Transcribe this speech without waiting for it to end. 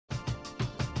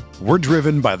We're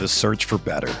driven by the search for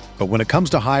better. But when it comes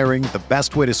to hiring, the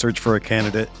best way to search for a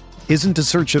candidate isn't to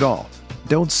search at all.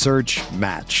 Don't search,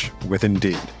 match with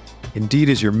Indeed. Indeed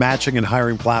is your matching and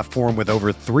hiring platform with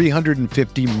over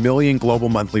 350 million global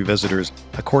monthly visitors,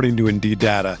 according to Indeed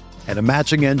data, and a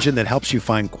matching engine that helps you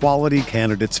find quality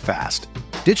candidates fast.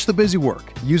 Ditch the busy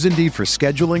work. Use Indeed for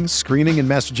scheduling, screening, and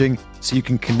messaging so you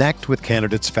can connect with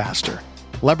candidates faster.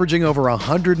 Leveraging over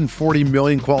 140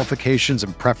 million qualifications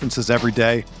and preferences every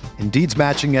day, Indeed's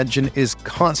matching engine is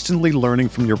constantly learning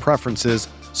from your preferences,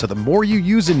 so the more you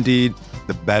use Indeed,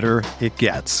 the better it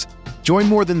gets. Join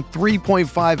more than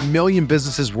 3.5 million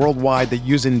businesses worldwide that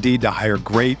use Indeed to hire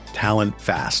great talent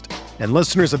fast. And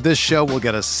listeners of this show will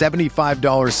get a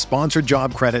 $75 sponsored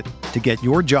job credit to get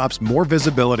your jobs more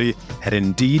visibility at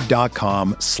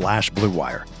Indeed.com/Blue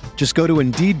Wire. Just go to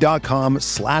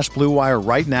Indeed.com/Blue Wire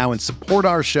right now and support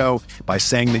our show by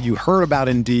saying that you heard about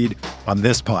Indeed on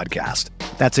this podcast.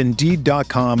 That's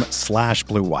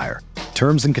Indeed.com/Blue Wire.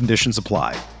 Terms and conditions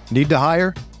apply. Need to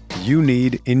hire? You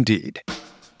need Indeed.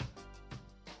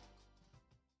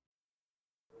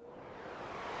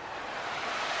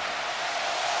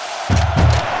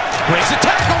 Breaks a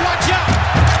tackle, watch out!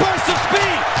 Burst of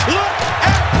speed! Look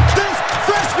at this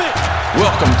freshman!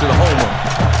 Welcome to the home of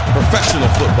professional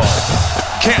football,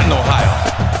 Canton, Ohio.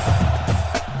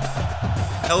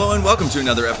 Hello and welcome to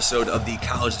another episode of the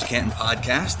College to Canton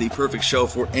podcast, the perfect show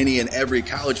for any and every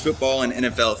college football and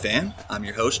NFL fan. I'm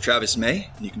your host, Travis May,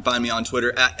 and you can find me on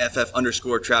Twitter at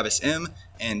ff_TravisM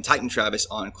and Titan Travis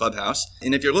on Clubhouse.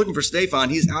 And if you're looking for Stefan,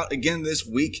 he's out again this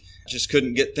week. Just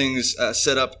couldn't get things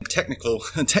set up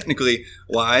technically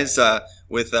wise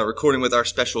with recording with our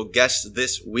special guest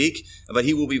this week. But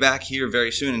he will be back here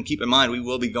very soon. And keep in mind, we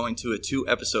will be going to a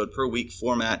 2-episode per week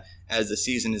format as the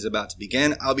season is about to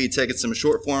begin. I'll be taking some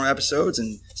short form episodes,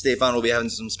 and Stefan will be having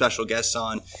some special guests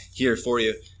on here for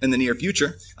you in the near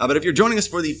future. But if you're joining us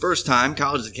for the first time,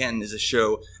 College to Canton is a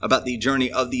show about the journey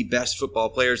of the best football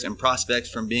players and prospects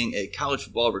from being a college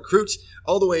football recruit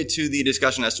all the way to the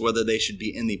discussion as to whether they should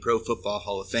be in the Pro Football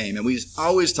Hall of Fame. And we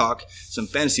always talk some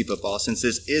fantasy football since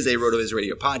this is a RotoViz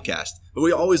Radio podcast, but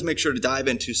we always make sure to dive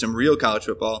into some real college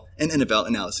football and NFL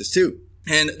analysis too.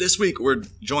 And this week, we're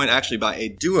joined actually by a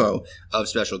duo of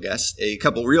special guests, a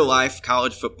couple real-life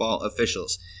college football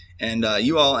officials. And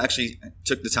you all actually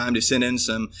took the time to send in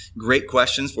some great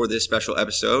questions for this special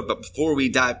episode. But before we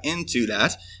dive into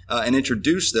that and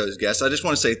introduce those guests, I just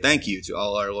want to say thank you to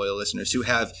all our loyal listeners who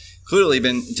have clearly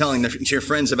been telling your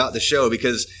friends about the show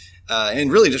because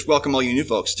and really just welcome all you new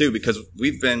folks too, because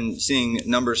we've been seeing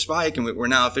numbers spike and we're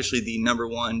now officially the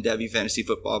 #1 Devy Fantasy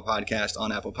Football podcast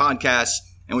on Apple Podcasts.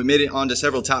 And we made it onto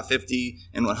several top 50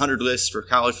 and 100 lists for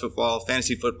college football,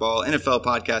 fantasy football, NFL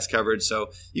podcast coverage. So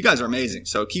you guys are amazing.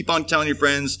 So keep on telling your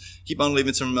friends. Keep on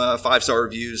leaving some 5-star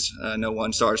reviews. No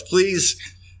 1 stars, please.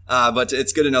 But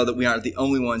it's good to know that we aren't the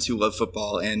only ones who love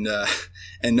football and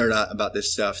nerd out about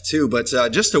this stuff too. But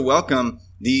just to welcome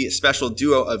the special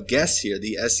duo of guests here,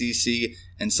 the SEC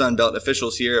and Sun Belt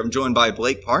officials here. I'm joined by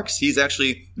Blake Parks. He's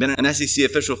actually been an SEC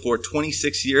official for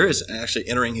 26 years and actually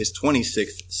entering his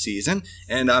 26th season.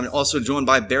 And I'm also joined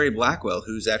by Barry Blackwell,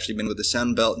 who's actually been with the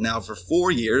Sun Belt now for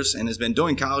 4 years and has been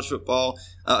doing college football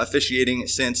officiating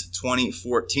since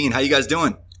 2014. How you guys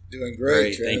doing? Doing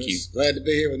great, Travis. Thank you. Glad to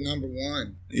be here with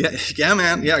 #1. Yeah,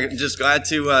 man. Yeah, just glad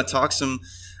to talk some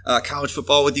college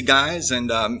football with you guys,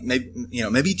 and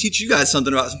maybe teach you guys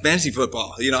something about fantasy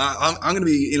football. I'm going to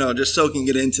be just soaking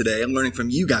it in today. I'm learning from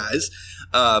you guys,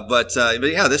 but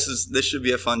yeah, this should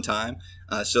be a fun time.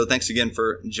 So thanks again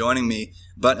for joining me.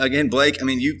 But again, Blake, I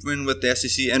mean, you've been with the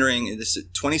SEC entering this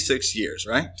 26 years,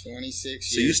 right? 26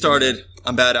 years. So you started.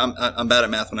 I'm bad at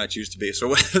math when I choose to be. So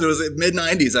was it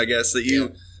mid-90s? I guess that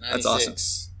you. Yeah, that's awesome.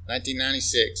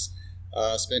 1996.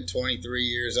 Spent 23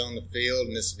 years on the field,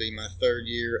 and this will be my 3rd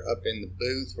year up in the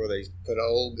booth where they put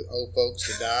old folks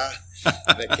to die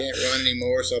that can't run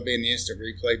anymore. So I'll be in the instant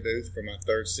replay booth for my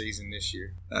 3rd season this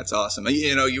year. That's awesome.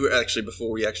 You were actually, before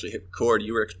we actually hit record,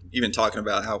 you were even talking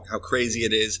about how crazy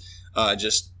it is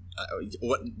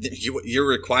what you're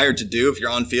required to do if you're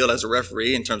on field as a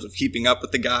referee in terms of keeping up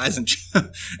with the guys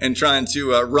and trying to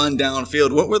run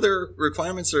downfield. What were their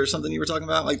requirements or something you were talking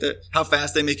about, like that? How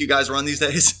fast they make you guys run these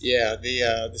days? Yeah,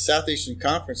 the Southeastern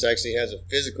Conference actually has a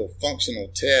physical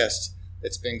functional test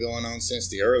that's been going on since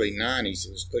the early 90s.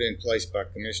 It was put in place by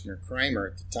Commissioner Kramer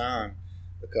at the time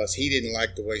because he didn't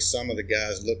like the way some of the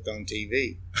guys looked on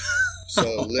TV.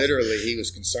 So literally, he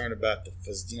was concerned about the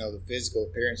physical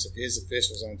appearance of his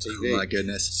officials on TV. Oh my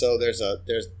goodness! So there's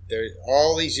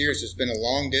all these years there's been a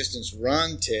long distance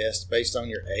run test based on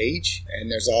your age,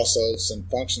 and there's also some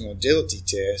functional agility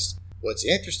tests. What's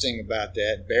interesting about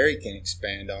that, Barry can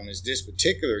expand on, is this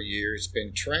particular year it's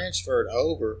been transferred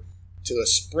over to a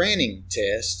sprinting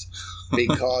test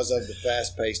because of the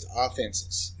fast-paced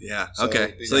offenses. Yeah.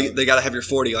 Okay. So they got to have your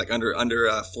 40 like under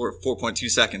 4.2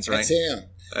 seconds, right? That's him.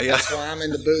 Yeah. That's why I'm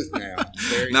in the booth now.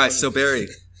 Nice. So Barry,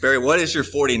 what is your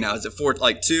 40 now? Is it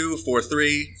 4.2,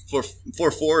 4.3,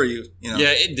 4.4? Or you know?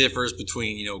 Yeah, it differs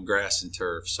between grass and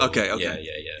turf. So Okay. Yeah.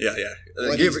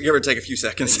 Give or take a few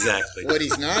seconds. Exactly. What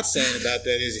he's not saying about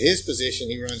that is his position.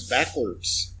 He runs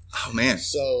backwards. Oh man.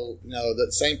 So the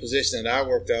same position that I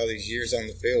worked all these years on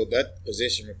the field, that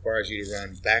position requires you to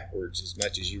run backwards as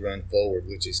much as you run forward,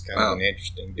 which is kind of an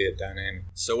interesting bit dynamic.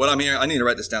 So what I'm hearing, I need to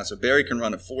write this down. So Barry can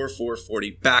run a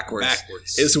 4.40 backwards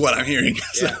is what I'm hearing.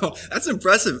 Yeah. So that's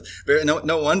impressive. Barry,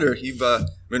 no wonder you've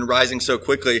been rising so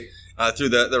quickly through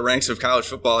the ranks of college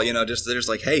football. Just there's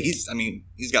like, hey,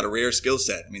 he's got a rare skill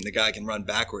set. I mean, the guy can run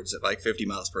backwards at like 50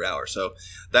 miles per hour. So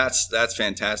that's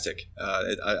fantastic.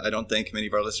 I don't think many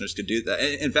of our listeners could do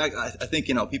that. In fact, I think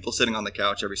people sitting on the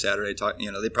couch every Saturday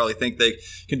talking, they probably think they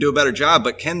can do a better job,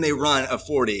 but can they run a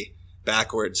 40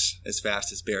 backwards as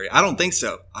fast as Barry? I don't think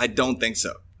so.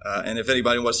 And if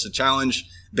anybody wants to challenge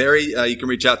Barry, you can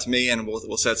reach out to me and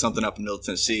we'll set something up in Middle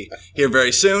Tennessee here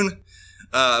very soon.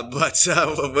 But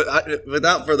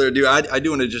without further ado, I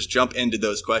do want to just jump into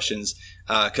those questions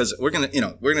because we're gonna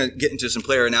get into some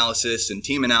player analysis and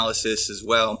team analysis as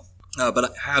well. But I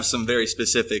have some very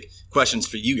specific questions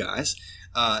for you guys.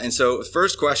 And so,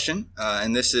 first question,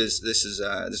 and this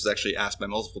is actually asked by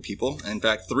multiple people. In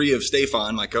fact, 3 of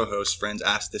Stefan, my co-host friends,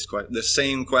 asked the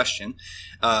same question,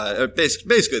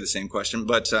 basically the same question.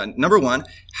 But number 1,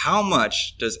 how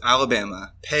much does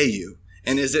Alabama pay you?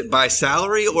 And is it by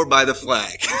salary or by the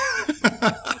flag?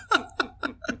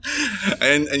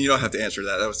 and you don't have to answer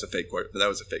that. That was a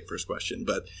fake first question.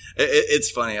 But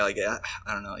it's funny. Like I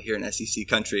don't know. Here in SEC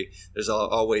country, there's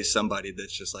always somebody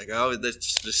that's just like, oh,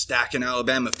 that's just stacking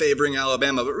Alabama, favoring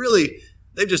Alabama. But really,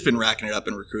 they've just been racking it up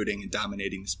in recruiting and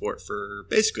dominating the sport for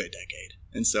basically a decade.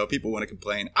 And so people want to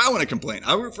complain. I want to complain.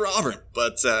 I root for Auburn,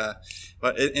 but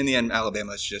in the end,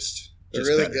 Alabama is just they're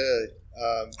really better. good.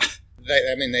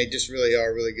 They just really are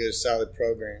a really good, solid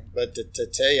program. But to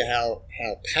tell you how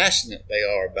passionate they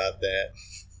are about that,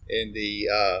 in the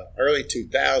early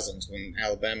 2000s when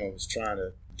Alabama was trying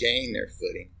to gain their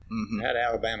footing, I had an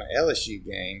Alabama-LSU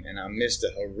game, and I missed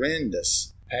a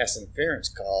horrendous pass interference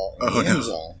call in the end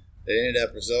zone. That ended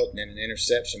up resulting in an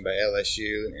interception by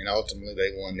LSU, and ultimately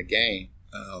they won the game.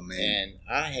 Oh, man. And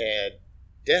I had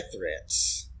death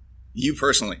threats. You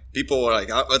personally, people were like,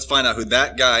 oh, let's find out who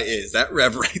that guy is. That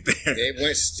Rev right there.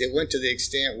 It went to the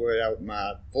extent where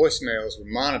my voicemails were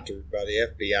monitored by the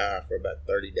FBI for about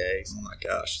 30 days. Oh my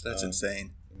gosh, that's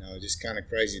insane. Just kind of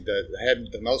crazy.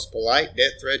 The most polite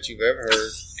death threat you've ever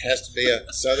heard has to be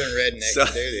a Southern redneck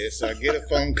to do this. So I get a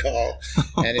phone call,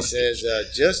 and it says,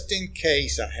 just in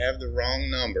case I have the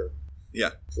wrong number,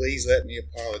 please let me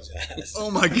apologize. Oh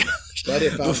my gosh. But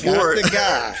if I got the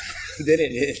guy... Then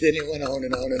it went on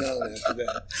and on and on after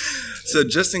that. So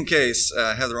just in case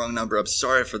I have the wrong number, I'm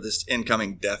sorry for this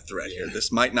incoming death threat here.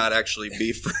 This might not actually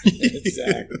be for you.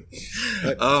 Exactly.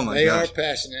 But oh my gosh. They are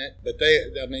passionate, but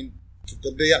the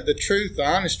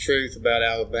honest truth about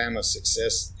Alabama's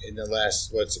success in the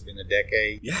last, a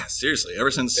decade? Yeah, seriously. Ever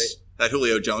since that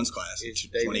Julio Jones class.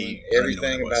 They run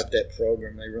everything about that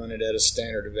program. They run it at a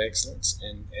standard of excellence,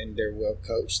 and they're well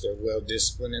coached, they're well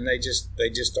disciplined, and they just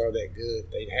are that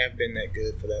good. They have been that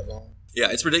good for that long. Yeah,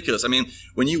 it's ridiculous. I mean,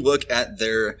 when you look at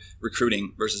their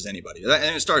recruiting versus anybody,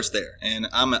 and it starts there. And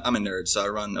I'm a nerd, so I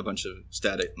run a bunch of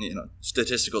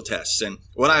statistical tests. And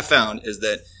what I found is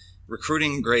that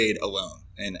recruiting grade alone,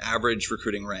 and average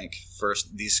recruiting rank for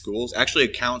these schools, actually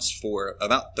accounts for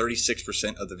about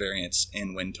 36% of the variance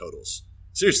in win totals.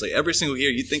 Seriously, every single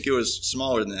year. You'd think it was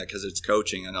smaller than that because it's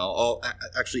coaching and all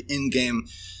actually in-game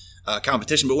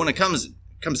competition. But when it comes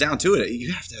down to it,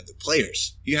 you have to have the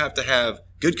players. You have to have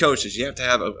good coaches. You have to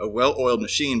have a well-oiled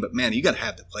machine. But, man, you got to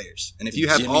have the players. And if you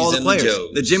have all the players,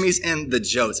 the Jimmies and the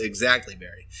Joes, exactly,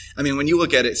 Barry. I mean, when you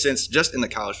look at it, since just in the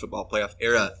college football playoff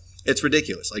era, it's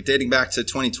ridiculous. Like dating back to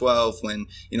 2012 when,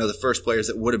 the first players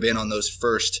that would have been on those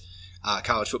first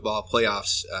college football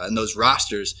playoffs and those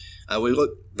rosters, we look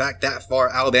back that far,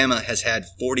 Alabama has had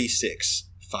 46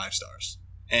 5-stars.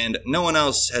 And no one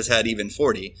else has had even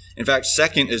 40. In fact,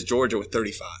 second is Georgia with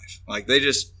 35. Like they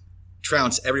just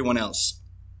trounce everyone else.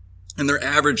 And their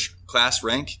average class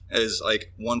rank is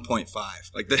like 1.5.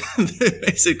 Like they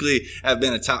basically have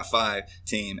been a top 5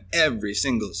 team every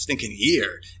single stinking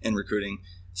year in recruiting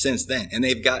since then. And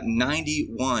they've got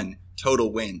 91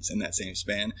 total wins in that same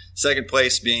span. Second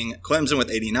place being Clemson with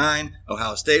 89,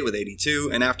 Ohio State with 82,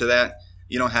 and after that,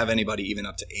 you don't have anybody even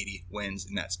up to 80 wins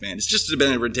in that span. It's just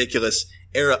been a ridiculous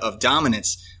era of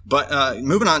dominance. But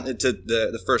moving on to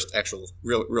the first actual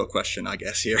real question, I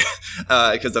guess here,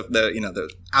 because the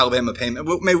Alabama payment.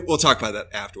 We'll talk about that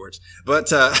afterwards. But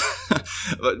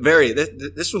but Barry,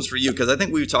 this one's for you because I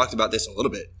think we've talked about this a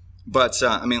little bit. But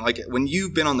I mean, like when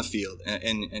you've been on the field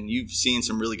and you've seen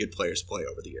some really good players play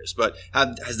over the years, but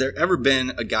has there ever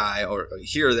been a guy or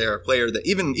here or there a player that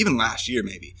even last year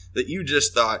maybe that you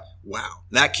just thought, wow,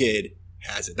 that kid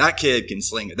has it, that kid can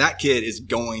sling it, that kid is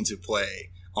going to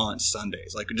play on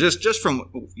Sundays, like just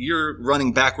from your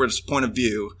running backwards point of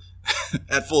view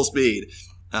at full speed,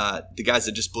 the guys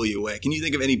that just blew you away? Can you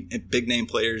think of any big name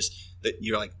players that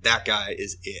you're like, that guy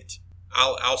is it?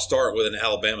 I'll start with an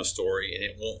Alabama story, and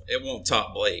it won't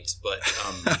top Blake's, but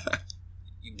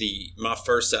my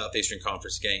first Southeastern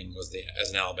Conference game was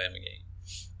as an Alabama game.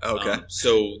 Okay.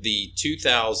 So the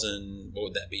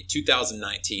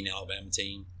 2019 Alabama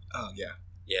team. Oh yeah.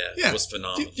 Yeah, it was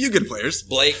phenomenal. Few good players.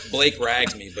 Blake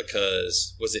ragged me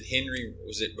because was it Henry?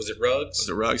 Was it Ruggs? Was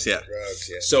it Ruggs? Yeah. Ruggs,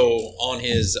 yeah. So on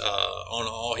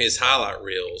all his highlight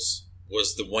reels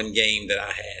was the one game that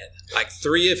I had. Like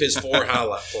 3 of his 4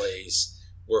 highlight plays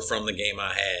were from the game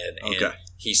I had, and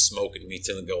he's smoking me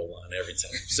to the goal line every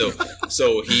time.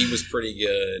 So he was pretty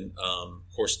good.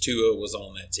 Of course, Tua was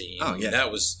on that team. Oh yeah, that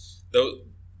was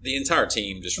the entire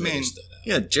team just really stood out.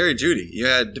 Yeah, Jerry Jeudy. You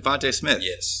had Devontae Smith.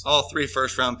 Yes, all 3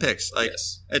 first-round picks. Like,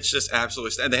 yes, it's just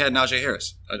absolutely. And they had Najee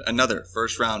Harris, another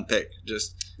first-round pick.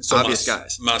 Just obvious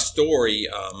guys. My story,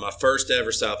 my first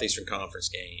ever Southeastern Conference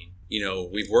game. You know,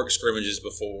 we've worked scrimmages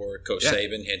before. Coach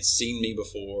Saban had seen me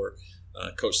before.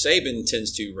 Coach Saban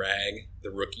tends to rag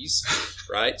the rookies,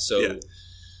 right? So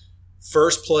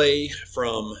first play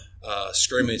from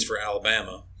scrimmage for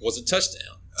Alabama was a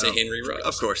touchdown to Henry Ruggs.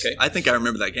 Of course. Okay? I think I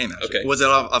remember that game, actually. Okay. Was it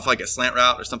off like a slant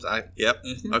route or something? Yep.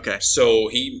 Mm-hmm. Okay. So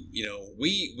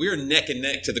we're neck and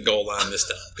neck to the goal line this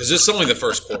time because it's only the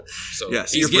first quarter. So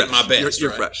he's getting my best.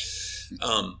 You're right? fresh.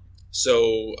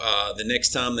 So the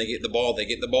next time they get the ball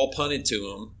punted to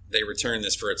them. They return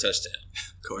this for a touchdown.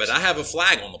 Of course. But I have a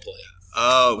flag on the play.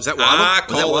 Oh, was that Waddle? I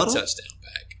called a touchdown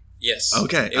back. Yes.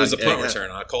 Okay. It was a punt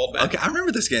return. I called back. Okay, I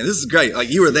remember this game. This is great. Like,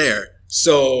 you were there.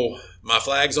 So my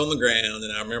flag's on the ground,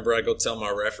 and I remember I go tell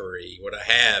my referee what I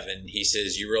have, and he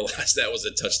says, "You realize that was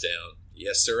a touchdown?"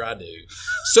 Yes, sir, I do.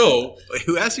 So wait,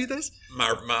 who asked you this?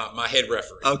 My head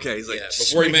referee. Okay, he's like,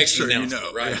 before he makes the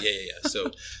announcement, right? Yeah.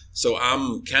 So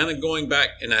I'm kind of going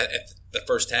back, and at the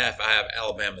first half, I have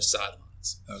Alabama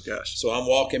sidelines. Oh gosh! So I'm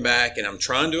walking back, and I'm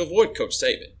trying to avoid Coach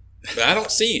Saban, but I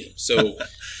don't see him. So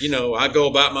I go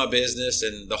about my business,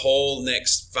 and the whole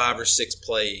next 5 or 6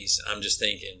 plays, I'm just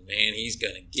thinking, man, he's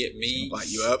gonna get me. Light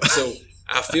you up. So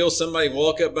I feel somebody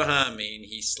walk up behind me, and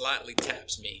he slightly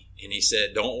taps me, and he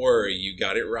said, "Don't worry, you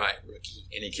got it right, rookie."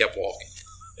 And he kept walking,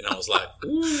 and I was like,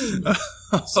 "Ooh."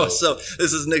 So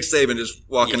this is Nick Saban just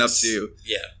walking up to you.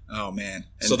 Yeah. Oh man.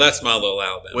 And so that's my little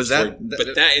Alabama. Was story.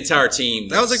 But that entire team.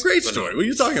 That was a great story. What are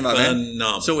you talking about, man?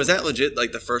 Phenomenal. So was that legit?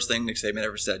 Like the first thing Nick Saban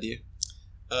ever said to you?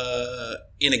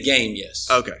 In a game, yes.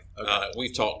 Okay.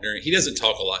 We've talked during. He doesn't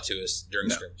talk a lot to us during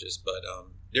scrimmages, but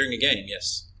during a game,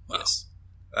 yes. Wow. Yes.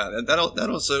 That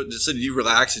also just so you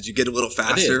relax. Did you get a little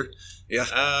faster? Yeah.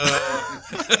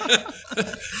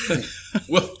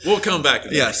 We'll come back to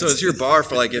that. Yeah. So it's your bar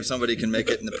for like if somebody can make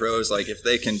it in the pros, like if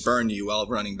they can burn you while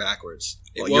running backwards.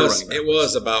 It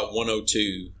was about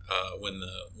 102 when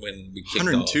we kicked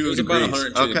 102 off. It was degrees. about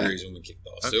 102 degrees when we kicked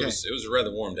off. So it was a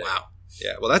rather warm day. Wow.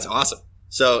 Yeah. Well, that's awesome.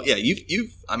 So yeah,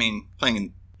 you've playing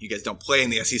in. You guys don't play in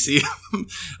the SEC.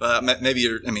 Maybe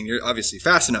you're obviously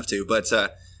fast enough to, but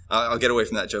I'll get away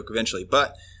from that joke eventually.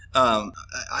 But I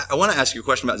want to ask you a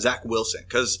question about Zach Wilson,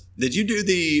 because did you do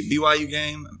the BYU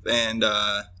game and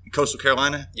Coastal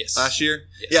Carolina last year?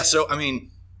 Yes. Yeah. So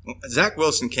Zach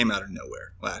Wilson came out of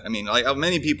nowhere. I mean, like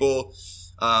many people,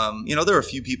 there were a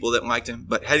few people that liked him,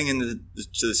 but heading into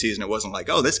the season, it wasn't like,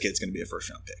 oh, this kid's going to be a first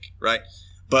round pick, right?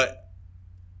 But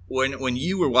when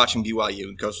you were watching BYU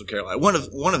and Coastal Carolina,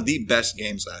 one of the best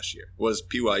games last year was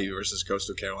BYU versus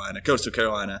Coastal Carolina. Coastal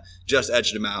Carolina just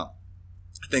edged them out.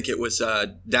 I think it was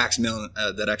Dax Milne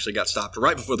that actually got stopped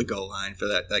right before the goal line for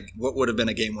that what would have been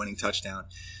a game-winning touchdown.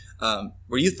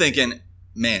 Were you thinking,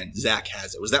 man, Zach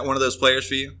has it? Was that one of those players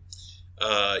for you?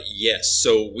 Yes.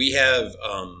 So we have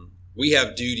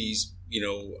duties,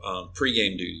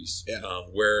 pregame duties, Yeah.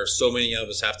 where so many of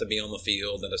us have to be on the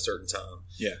field at a certain time.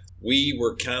 Yeah. We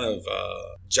were kind of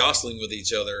jostling with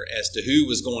each other as to who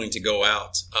was going to go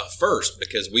out first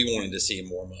because we wanted to see him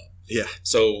warm up. Yeah.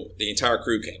 So the entire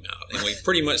crew came out, and we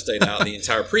pretty much stayed out the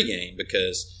entire pregame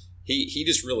because he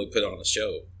just really put on a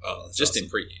show just awesome. In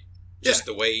pregame. Just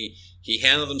the way he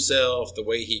handled himself, the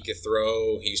way he could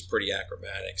throw, he's pretty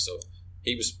acrobatic. So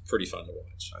he was pretty fun to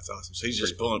watch. That's awesome. So he's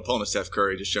just pulling a Steph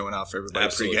Curry, just showing out for everybody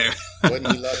pregame.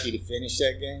 Wasn't he lucky to finish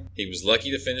that game? He was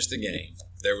lucky to finish the game.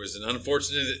 There was an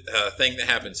unfortunate thing that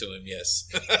happened to him. Yes.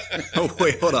 Oh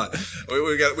wait, hold on.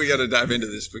 We got to dive into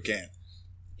this if we can.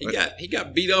 He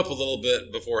got beat up a little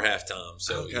bit before halftime.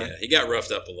 So yeah, he got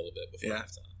roughed up a little bit before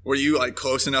halftime. Were you like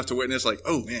close enough to witness? Like,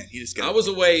 oh man, he just got. I was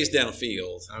a ways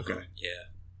downfield. Okay. Yeah.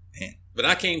 Man. But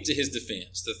I came to his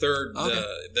defense.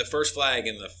 The first flag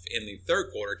in the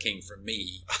third quarter came from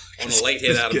me on a late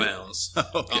hit out of bounds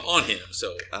on him.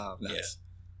 So nice.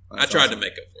 I tried to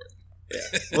make up for it.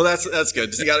 Yeah. Well, that's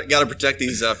good. You got to protect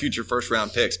these future first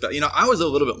round picks. But I was a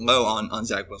little bit low on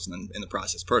Zach Wilson in the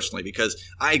process personally because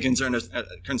I had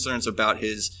concerns about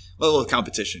his level of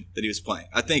competition that he was playing.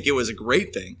 I think it was a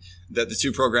great thing that the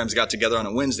two programs got together on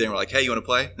a Wednesday and were like, "Hey, you want to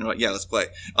play?" And we're like, "Yeah, let's play."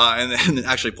 And then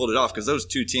actually pulled it off because those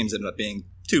two teams ended up being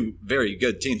two very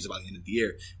good teams by the end of the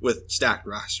year with stacked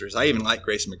rosters. I even like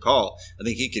Grayson McCall. I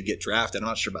think he could get drafted. I'm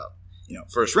not sure about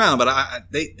first round,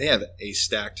 but they have a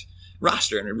stacked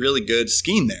roster and a really good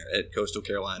scheme there at Coastal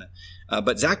Carolina.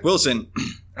 But Zach Wilson,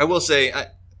 I will say,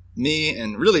 me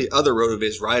and really other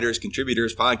RotoViz writers,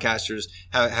 contributors, podcasters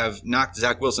have knocked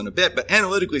Zach Wilson a bit. But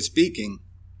analytically speaking,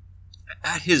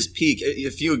 at his peak,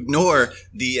 if you ignore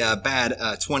the bad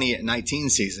 2019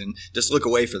 season, just look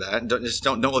away for that.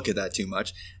 Don't look at that too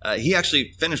much. He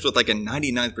actually finished with like a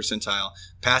 99th percentile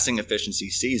passing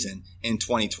efficiency season in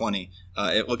 2020.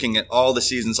 Looking at all the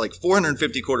seasons, like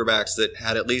 450 quarterbacks that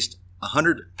had at least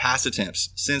 100 pass attempts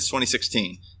since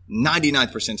 2016.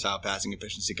 99th percentile passing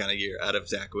efficiency kind of year out of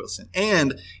Zach Wilson.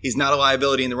 And he's not a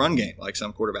liability in the run game like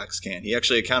some quarterbacks can. He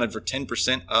actually accounted for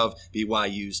 10% of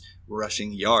BYU's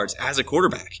rushing yards as a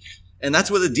quarterback. And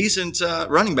that's with a decent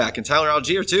running back in Tyler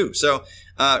Algier too. So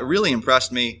really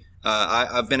impressed me.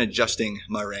 I've been adjusting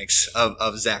my ranks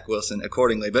of Zach Wilson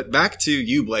accordingly. But back to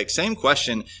you, Blake. Same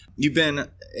question. You've been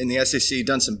in the SEC,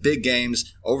 done some big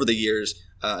games over the years.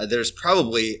 There's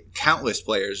probably countless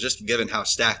players, just given how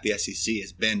stacked the SEC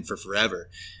has been for forever.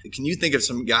 Can you think of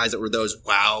some guys that were those,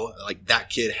 wow, like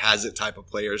that kid has it type of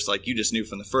players, like you just knew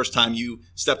from the first time you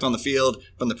stepped on the field,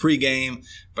 from the pregame,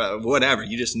 whatever,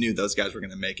 you just knew those guys were going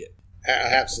to make it?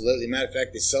 Absolutely. Matter of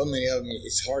fact, there's so many of them,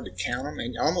 it's hard to count them,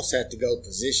 and you almost have to go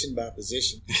position by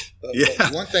position. But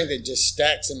one thing that just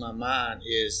stacks in my mind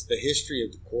is the history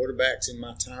of the quarterbacks in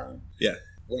my time. Yeah.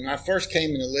 When I first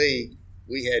came in the league,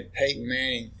 we had Peyton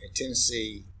Manning at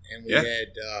Tennessee, and we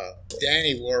had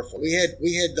Danny Werfel. We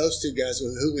had those two guys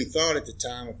who we thought at the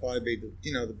time would probably be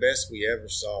the best we ever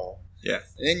saw. Yeah.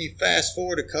 And then you fast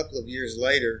forward a couple of years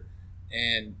later,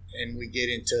 and we get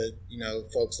into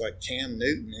folks like Cam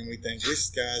Newton, and we think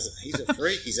he's a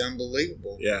freak. He's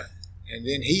unbelievable. Yeah. And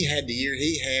then he had the year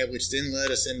he had, which then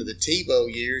led us into the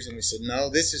Tebow years, and we said, no,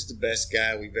 this is the best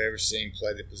guy we've ever seen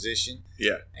play the position.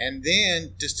 Yeah. And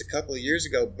then just a couple of years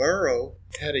ago, Burrow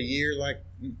had a year like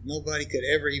nobody could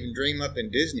ever even dream up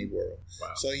in Disney World.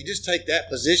 Wow. So you just take that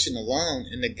position alone,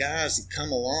 and the guys that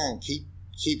come along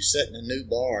keep setting a new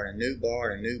bar and a new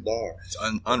bar and a new bar. It's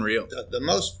unreal. The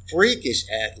most freakish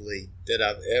athlete that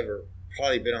I've ever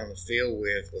probably been on the field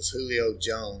with was Julio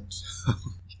Jones.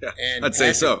 Yeah, and I'd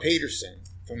say so. Peterson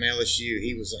from LSU,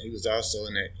 he was also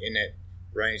in that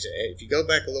range. If you go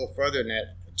back a little further than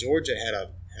that, Georgia had a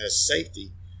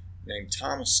safety named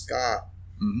Thomas Scott,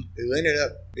 who ended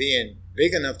up being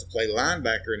big enough to play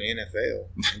linebacker in the NFL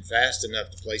and fast enough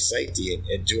to play safety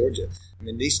at Georgia. I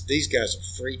mean, these guys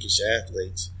are freakish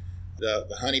athletes. The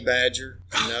Honey Badger,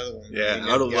 another one. Yeah,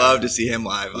 I would love to see him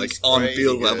live, like on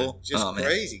field level. Just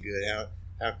crazy good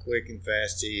how quick and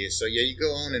fast he is. So yeah, you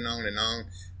go on and on and on.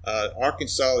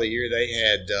 Arkansas, the year they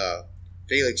had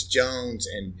Felix Jones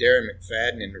and Darren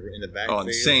McFadden in the backfield. Oh,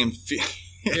 the same.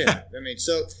 Yeah, I mean,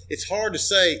 so it's hard to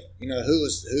say,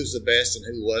 who's the best and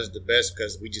who was the best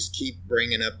because we just keep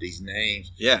bringing up these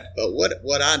names. Yeah. But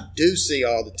what I do see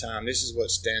all the time, this is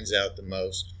what stands out the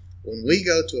most. When we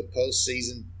go to a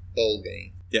postseason bowl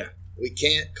game, we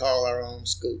can't call our own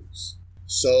schools.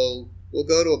 So we'll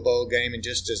go to a bowl game, and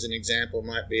just as an example,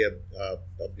 might be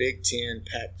a Big Ten,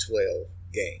 Pac-12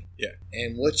 game. Yeah.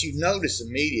 And what you notice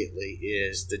immediately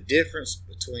is the difference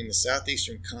between the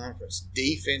Southeastern Conference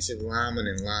defensive linemen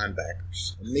and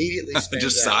linebackers. Immediately stands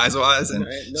just out. size-wise and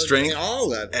strength, and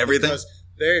all of it. everything. Because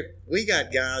we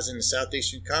got guys in the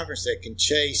Southeastern Conference that can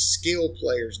chase skill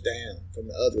players down from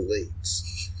the other leagues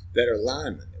that are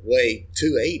linemen that weigh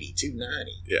 280,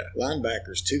 290. Yeah.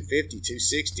 Linebackers 250,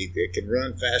 260 that can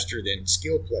run faster than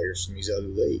skill players from these other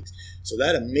leagues. So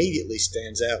that immediately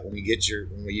stands out when we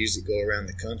usually go around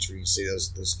the country and see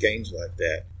those games like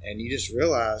that. And you just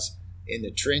realize in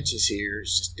the trenches here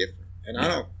it's just different. And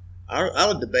I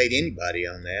would debate anybody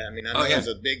on that. I mean, I know there's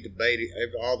a big debate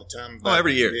all the time about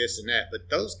every year. This and that, but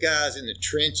those guys in the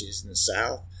trenches in the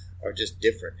South are just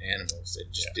different animals.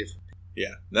 They're just different.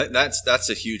 Yeah, that's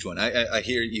a huge one. I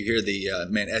hear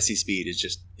the SC speed is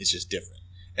just different.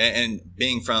 And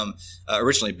being from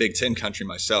originally Big Ten country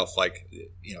myself,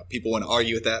 people want to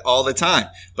argue with that all the time.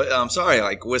 But I'm sorry,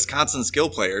 Wisconsin's skill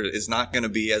player is not going to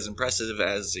be as impressive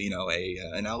as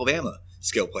an Alabama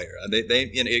skill player. With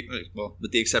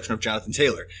the exception of Jonathan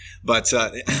Taylor, but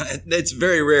it's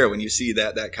very rare when you see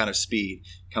that kind of speed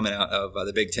coming out of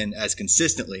the Big Ten as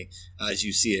consistently as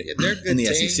you see it they're good in the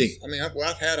teams. SEC. I mean,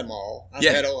 I've had them all. I've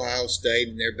had Ohio State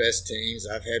and their best teams.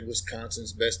 I've had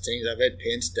Wisconsin's best teams. I've had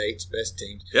Penn State's best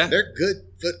teams. Yeah. They're good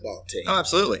football teams. Oh,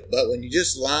 absolutely. But when you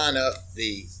just line up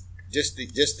the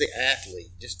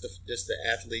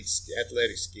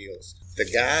athletic skills, the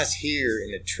guys here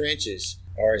in the trenches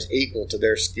are as equal to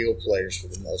their skill players for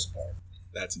the most part.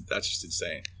 That's just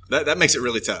insane. That makes it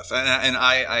really tough, and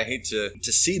I hate to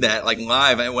see that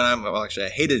live. I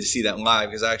hated to see that live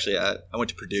because I went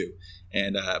to Purdue,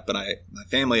 and but my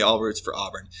family all roots for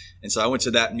Auburn, and so I went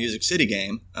to that Music City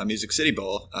game, Music City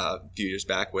Bowl, a few years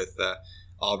back with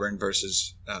Auburn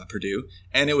versus Purdue,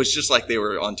 and it was just like they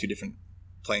were on two different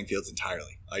playing fields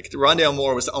entirely. Rondale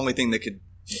Moore was the only thing that could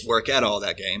work at all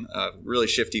that game. Really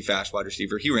shifty, fast wide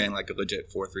receiver. He ran like a legit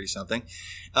 4.3 something.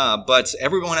 But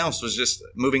everyone else was just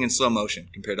moving in slow motion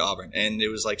compared to Auburn. And it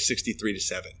was like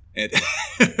 63-7.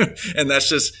 And that's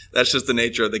just the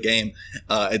nature of the game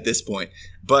at this point.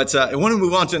 But I want to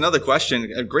move on to another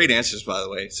question. Great answers, by the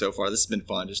way, so far. This has been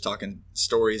fun, just talking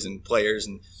stories and players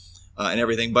and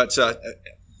everything. But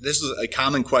this is a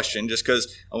common question just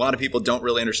because a lot of people don't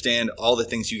really understand all the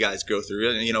things you guys go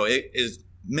through. And, it is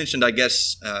mentioned, I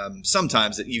guess,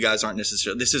 sometimes that you guys aren't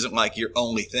necessarily, this isn't like your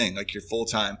only thing, like your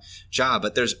full-time job,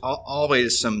 but there's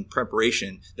always some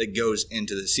preparation that goes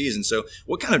into the season. So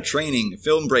what kind of training,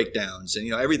 film breakdowns,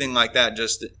 and, everything like that,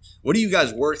 just what do you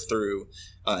guys work through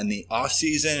in the off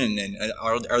season? And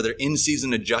are there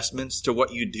in-season adjustments to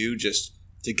what you do just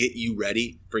to get you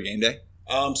ready for game day?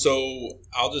 So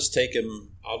I'll just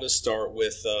start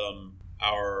with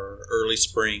our early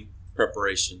spring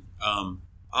preparation.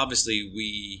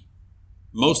 Obviously,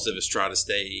 most of us try to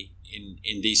stay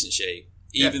in decent shape,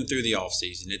 even through the off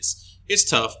season. It's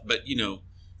tough, but a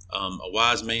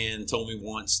wise man told me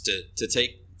once to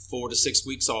take 4 to 6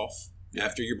 weeks off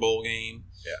after your bowl game.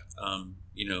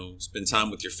 Spend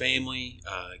time with your family,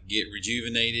 get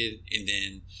rejuvenated, and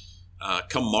then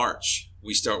come March,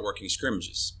 we start working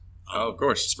scrimmages. Of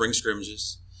course, spring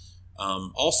scrimmages.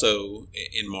 Also,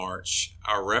 in March,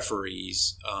 our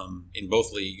referees in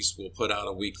both leagues will put out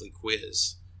a weekly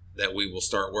quiz that we will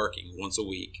start working once a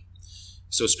week.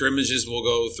 So scrimmages will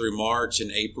go through March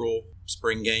and April.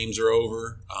 Spring games are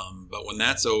over. But when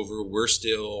that's over, we're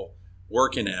still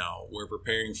working out. We're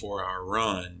preparing for our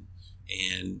run.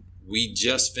 And we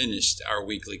just finished our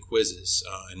weekly quizzes,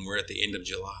 and we're at the end of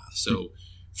July. So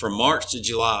from March to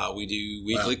July, we do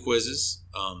weekly quizzes.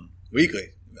 Weekly?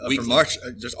 From March,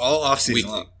 just all off season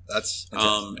long. That's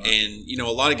and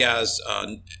a lot of guys,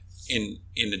 in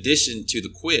addition to the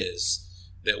quiz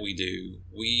that we do,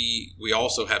 we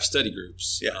also have study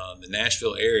groups. The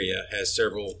Nashville area has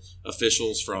several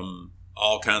officials from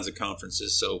all kinds of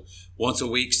conferences. So once a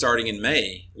week, starting in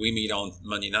May, we meet on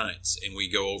Monday nights and we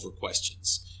go over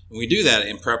questions. And we do that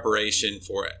in preparation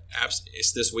for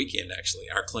it's this weekend actually,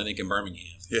 our clinic in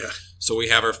Birmingham. Yeah. So we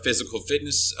have our physical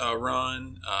fitness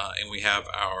run, and we have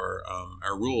our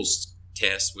rules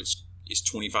test, which is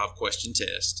 25-question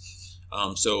test.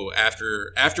 So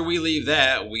after we leave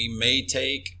that, we may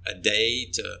take a day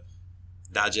to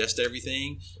digest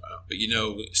everything. Wow. But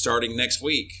starting next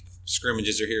week,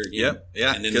 scrimmages are here again. Yep.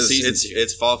 Yeah. And then the season's here.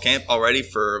 It's fall camp already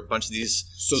for a bunch of these.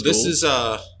 So schools. This is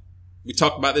we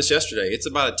talked about this yesterday. It's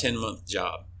about a 10-month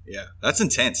job. Yeah, that's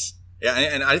intense. Yeah,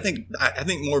 and I think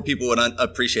more people would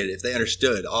appreciate it if they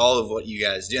understood all of what you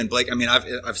guys do. And Blake, I mean,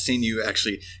 I've seen you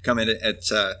actually come in at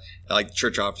the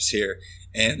church office here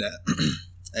and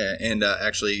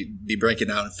actually be breaking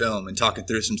down film and talking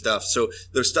through some stuff. So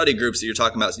those study groups that you're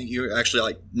talking about, you're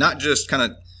actually not just kind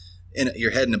of in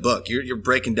your head in a book. You're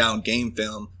breaking down game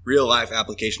film, real life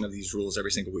application of these rules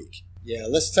every single week. Yeah,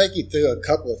 let's take you through a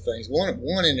couple of things.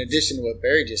 One, in addition to what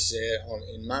Barry just said,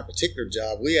 in my particular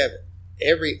job, we have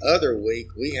every other week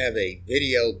we have a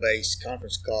video-based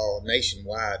conference call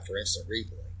nationwide for instant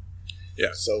replay.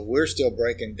 Yeah. So we're still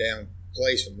breaking down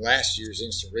plays from last year's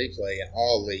instant replay in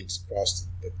all leagues across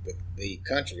the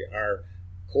country. Our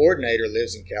coordinator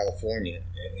lives in California,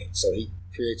 and so he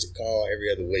creates a call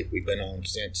every other week. We've been on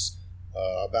since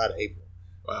about April.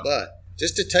 Wow. But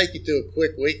just to take you through a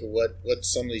quick week of what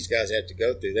some of these guys have to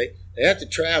go through, they have to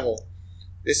travel.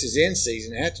 This is in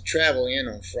season. They have to travel in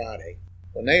on Friday.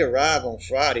 When they arrive on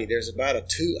Friday, there's about a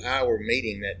 2-hour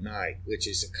meeting that night, which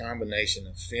is a combination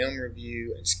of film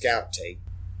review and scout tape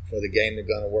for the game they're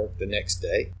going to work the next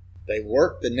day. They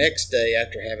work the next day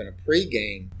after having a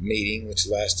pregame meeting, which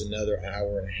lasts another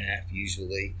hour and a half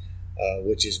usually,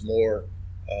 which is more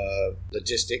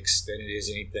logistics than it is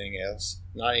anything else.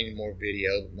 Not any more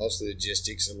video, but mostly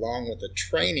logistics, along with a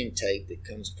training tape that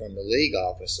comes from the league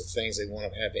office of things they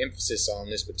want to have emphasis on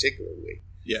this particular week.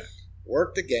 Yeah.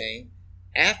 Work the game.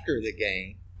 After the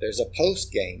game, there's a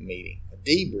post-game meeting, a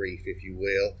debrief, if you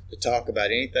will, to talk about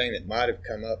anything that might have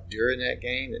come up during that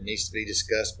game that needs to be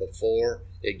discussed before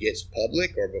it gets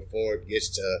public or before it gets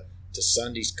to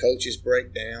Sunday's coaches'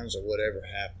 breakdowns or whatever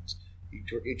happens.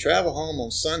 You travel home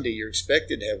on Sunday, you're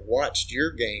expected to have watched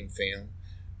your game film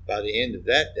by the end of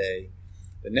that day.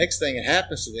 The next thing that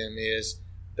happens to them is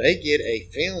they get a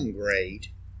film grade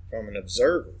from an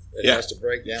observer that has to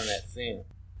break down that film.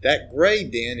 That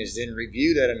grade then is then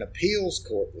reviewed at an appeals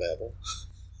court level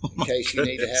in case you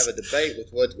need to have a debate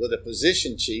with a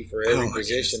position chief for every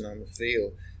position on the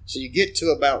field. So you get to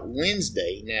about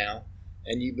Wednesday now,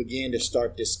 and you begin to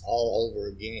start this all over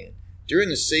again. During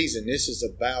the season, this is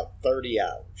about 30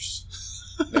 hours.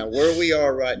 Now, where we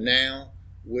are right now,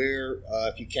 we're,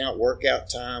 if you count workout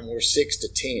time, we're 6 to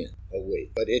 10 a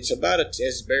week. But it's about,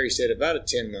 as Barry said, about a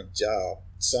 10-month job.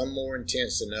 Some more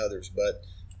intense than others, but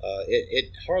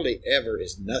it hardly ever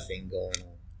is nothing going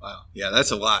on. Wow. Yeah,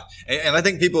 that's a lot. And I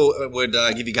think people would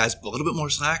give you guys a little bit more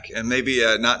slack and maybe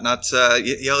not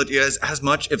yell at you as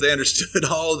much if they understood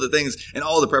all of the things and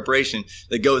all the preparation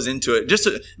that goes into it.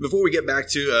 Before we get back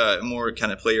to more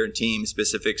kind of player and team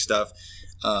specific stuff,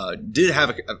 did have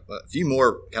a few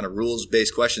more kind of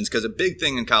rules-based questions because a big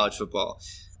thing in college football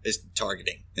is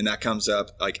targeting. And that comes up,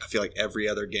 I feel like every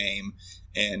other game.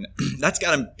 And that's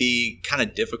got to be kind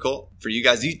of difficult for you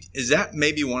guys. Is that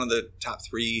maybe one of the top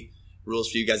 3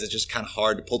 rules for you guys that's just kind of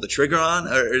hard to pull the trigger on?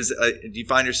 Or do you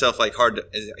find yourself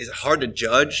is it hard to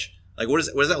judge? Like, what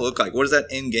does that look like? What does that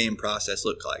in-game process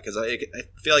look like? Because I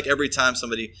feel like every time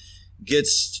somebody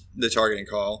gets the targeting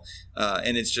call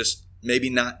and it's just maybe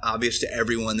not obvious to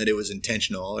everyone that it was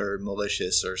intentional or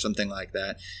malicious or something like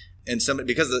that. And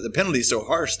because the penalty is so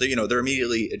harsh that, they're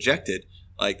immediately ejected.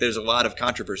 Like, there's a lot of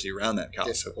controversy around that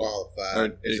college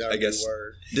disqualified. I guess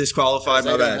disqualified.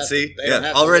 My bad. See,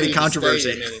 already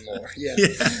controversy anymore. Yeah,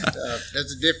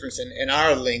 there's a difference in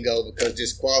our lingo because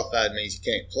disqualified means you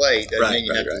can't play. Doesn't mean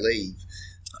you have to leave.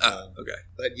 Okay.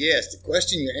 But yes, the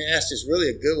question you asked is really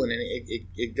a good one, and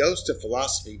it goes to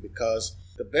philosophy because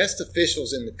the best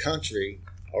officials in the country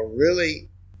are really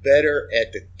better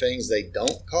at the things they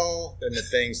don't call than the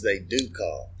things they do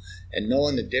call. And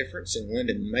knowing the difference and when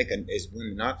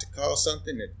not to call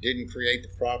something that didn't create the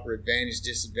proper advantage,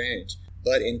 disadvantage.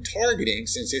 But in targeting,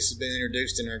 since this has been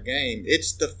introduced in our game,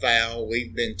 it's the foul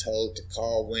we've been told to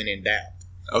call when in doubt.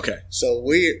 Okay. So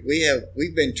we've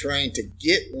been trained to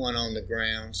get one on the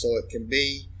ground so it can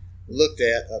be looked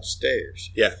at upstairs.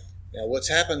 Yeah. Now, what's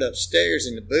happened upstairs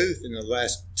in the booth in the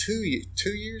last 2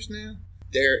 years now?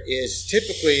 There is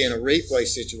typically in a replay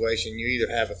situation, you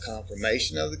either have a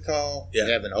confirmation of the call, you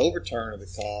have an overturn of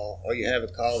the call, or you have a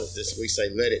call that we say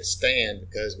let it stand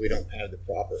because we don't have the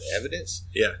proper evidence.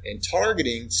 Yeah. In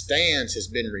targeting, stands has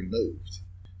been removed.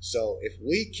 So if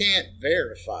we can't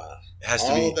verify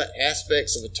all the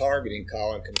aspects of a targeting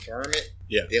call and confirm it,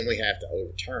 then we have to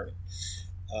overturn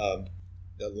it.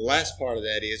 The last part of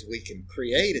that is we can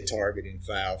create a targeting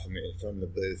foul from the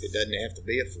booth. It doesn't have to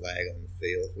be a flag on the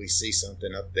field. If we see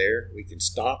something up there, we can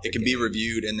stop it. It can be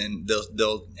reviewed, and then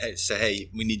they'll say, hey,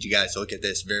 we need you guys to look at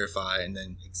this, verify, and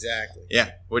then exactly.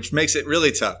 Yeah, which makes it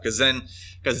really tough because then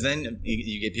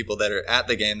you get people that are at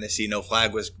the game, they see no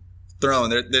flag was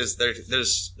thrown.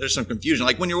 There's some confusion.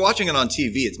 Like when you're watching it on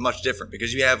TV, it's much different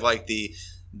because you have like the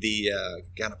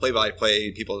kind of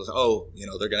play-by-play people.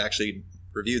 They're going to actually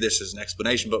review this as an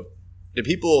explanation. But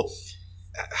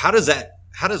how does that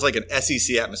how does like an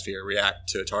SEC atmosphere react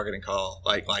to a targeting call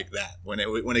like that when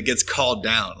it gets called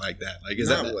down like that? Like, is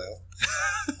not that well?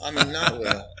 I mean, not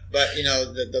well. But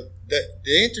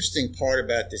the interesting part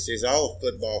about this is all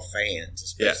the football fans,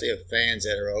 especially of fans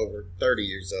that are over 30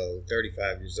 years old,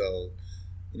 35 years old.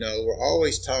 We're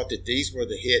always taught that these were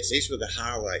the hits, these were the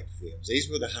highlight films, these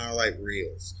were the highlight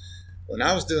reels. When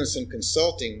I was doing some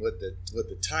consulting with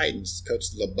the Titans, Coach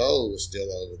LeBeau was still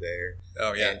over there.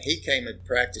 Oh, yeah. And he came to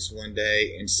practice one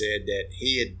day and said that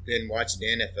he had been watching the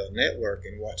NFL Network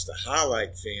and watched the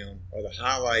highlight film or the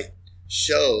highlight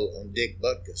show on Dick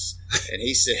Butkus. And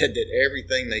he said that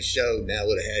everything they showed now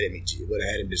would have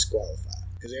had him disqualified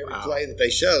because every play that they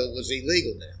showed was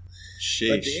illegal now. Sheesh.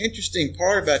 But the interesting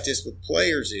part about this with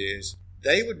players is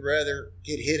they would rather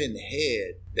get hit in the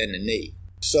head than the knee.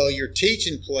 So you're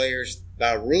teaching players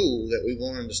by rule that we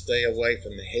want them to stay away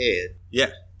from the head. Yeah.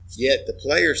 Yet the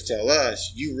players tell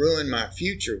us, you ruined my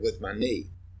future with my knee.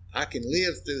 I can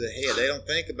live through the head. They don't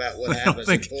think about what happens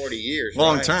in 40 years.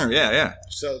 Long right? term, yeah.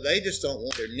 So they just don't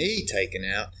want their knee taken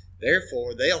out.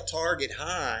 Therefore, they'll target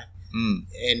high.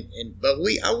 But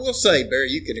I will say, Barry,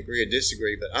 you can agree or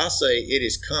disagree, but I'll say it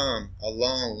has come a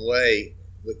long way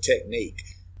with technique.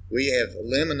 We have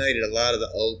eliminated a lot of the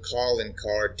old calling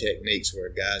card techniques where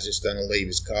a guy's just going to leave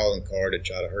his calling card to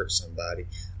try to hurt somebody.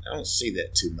 I don't see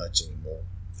that too much anymore.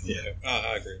 Yeah,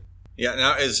 I agree. Yeah,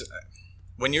 now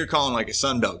when you're calling like a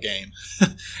Sun Belt game,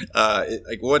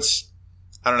 like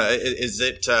I don't know, is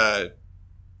it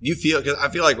you feel, because I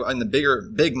feel like in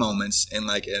the big moments in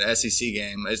like an SEC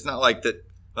game, it's not like that.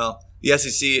 Well, the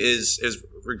SEC is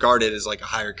regarded as like a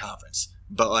higher conference.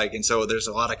 But like, and so there's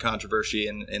a lot of controversy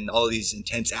and all of these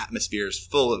intense atmospheres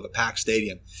full of a packed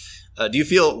stadium. Do you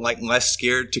feel like less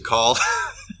scared to call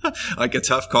like a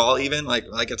tough call, even like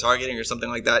a targeting or something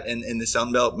like that in the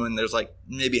Sun Belt when there's like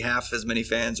maybe half as many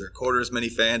fans or a quarter as many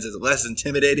fans? Is it less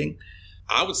intimidating?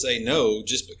 I would say no,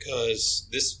 just because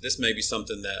this may be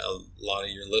something that a lot of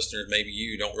your listeners, maybe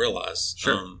you don't realize.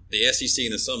 Sure. The SEC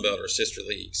and the Sun Belt are sister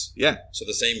leagues. Yeah. So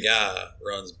the same guy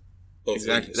runs both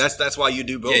exactly. leagues. That's why you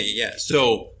do both. Yeah.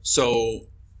 So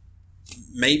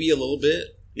maybe a little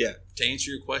bit. Yeah. To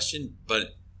answer your question,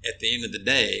 but at the end of the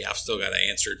day, I've still got to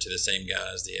answer to the same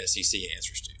guys the SEC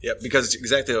answers to. Yeah, because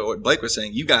exactly what Blake was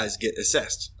saying, you guys get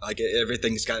assessed. Like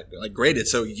everything's got like graded,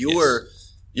 so you're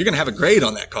going to have a grade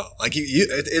on that call. Like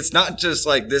it's not just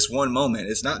like this one moment.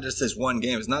 It's not just this one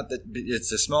game. It's not that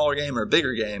it's a smaller game or a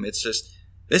bigger game. It's just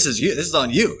this is you. This is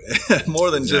on you more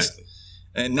than just,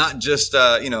 and not just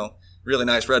really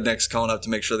nice rednecks calling up to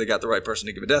make sure they got the right person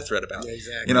to give a death threat about. Yeah,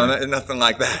 exactly. Nothing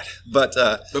like that. But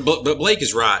Blake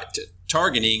is right.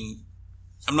 Targeting,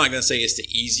 I'm not going to say it's the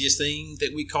easiest thing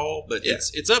that we call, but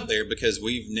it's up there because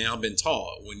we've now been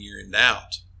taught when you're in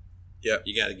doubt,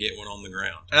 you got to get one on the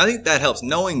ground. And I think that helps.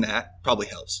 Knowing that probably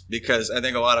helps because I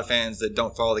think a lot of fans that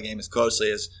don't follow the game as closely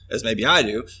as maybe I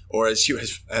do or as you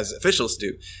as officials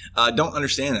do don't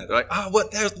understand that. They're like, oh,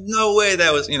 what? There's no way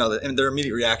that was, and their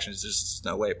immediate reaction is just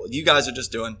no way. Well, you guys are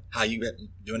just doing how you've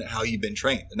been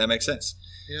trained, and that makes sense.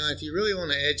 If you really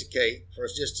want to educate for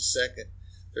just a second,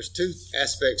 there's two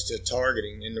aspects to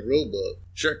targeting in the rule book.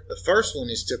 Sure. The first one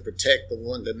is to protect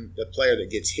the player that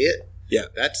gets hit. Yeah.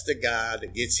 That's the guy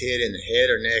that gets hit in the head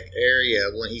or neck area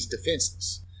when he's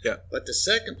defenseless. Yeah. But the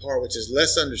second part, which is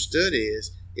less understood,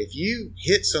 is if you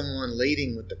hit someone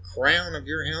leading with the crown of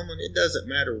your helmet, it doesn't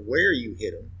matter where you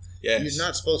hit them. Yes. You're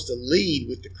not supposed to lead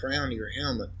with the crown of your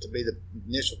helmet to be the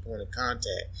initial point of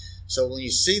contact. So when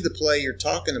you see the play you're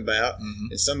talking about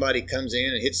and somebody comes in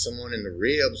and hits someone in the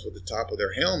ribs with the top of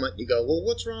their helmet, you go, well,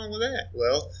 what's wrong with that?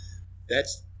 Well,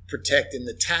 that's protecting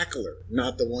the tackler,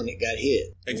 not the one that got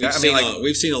hit. Exactly.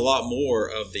 We've seen a lot more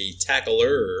of the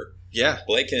tackler. Yeah.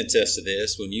 Blake can attest to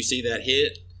this. When you see that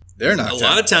hit, they're not. A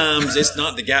lot of times it's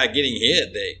not the guy getting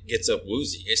hit that gets up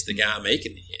woozy. It's the guy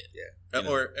making the hit.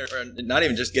 Or not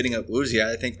even just getting up woozy.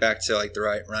 I think back to like the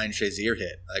Ryan Shazier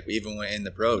hit, like even when in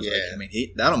the pros. Yeah. Like, I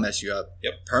mean, that'll mess you up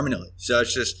permanently. So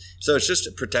it's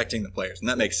just protecting the players, and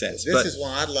that makes sense. This is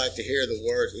why I'd like to hear the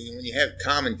words when you have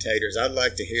commentators. I'd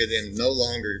like to hear them no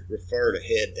longer refer to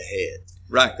head to head,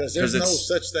 right? Because there's no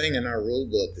such thing in our rule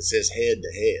book that says head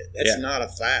to head. That's not a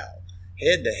foul.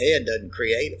 Head to head doesn't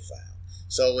create a foul.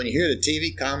 So when you hear the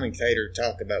TV commentator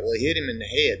talk about, well, he hit him in the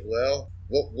head. Well,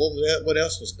 what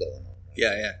else was going on?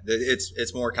 Yeah.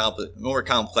 It's more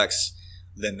complex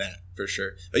than that for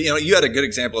sure. But you had a good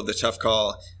example of the tough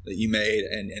call that you made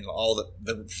and all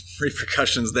the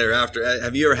repercussions thereafter.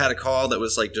 Have you ever had a call that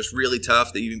was like just really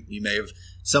tough that you may have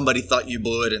somebody thought you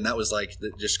blew it and that was like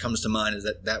that just comes to mind is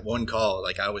that one call?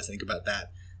 Like I always think about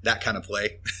that that kind of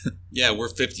play. Yeah, we're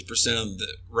 50% of the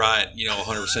right,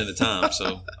 100% of the time.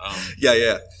 So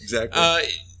yeah, exactly.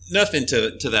 Nothing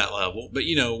to that level, but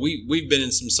we've been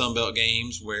in some Sunbelt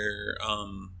games where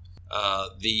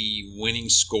the winning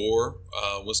score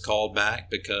was called back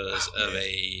because of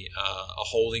a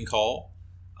holding call,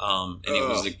 and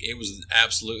it was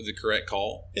absolutely the correct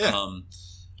call. Yeah.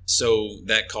 So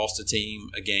that cost the team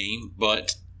a game,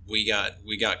 but we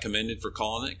got commended for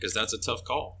calling it because that's a tough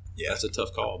call. Yeah, that's a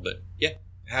tough call, but yeah.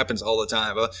 Happens all the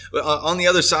time. But on the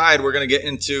other side, we're going to get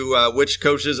into which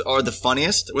coaches are the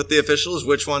funniest with the officials,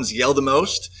 which ones yell the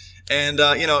most, and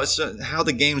it's how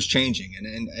the game's changing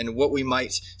and what we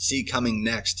might see coming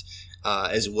next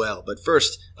as well. But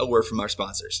first, a word from our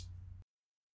sponsors.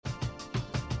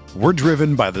 We're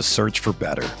driven by the search for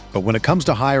better, but when it comes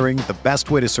to hiring, the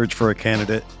best way to search for a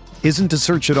candidate isn't to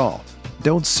search at all.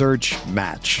 Don't search,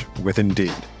 match with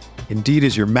Indeed. Indeed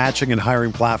is your matching and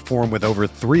hiring platform with over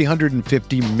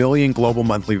 350 million global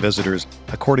monthly visitors,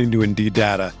 according to Indeed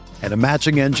data, and a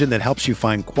matching engine that helps you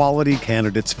find quality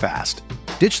candidates fast.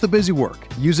 Ditch the busy work.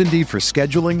 Use Indeed for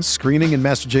scheduling, screening, and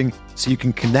messaging so you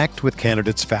can connect with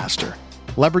candidates faster.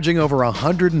 Leveraging over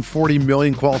 140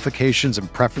 million qualifications and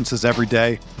preferences every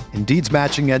day, Indeed's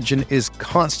matching engine is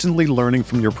constantly learning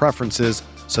from your preferences,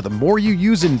 so the more you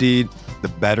use Indeed, the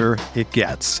better it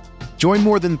gets. Join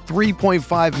more than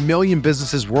 3.5 million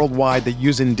businesses worldwide that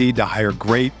use Indeed to hire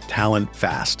great talent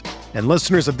fast. And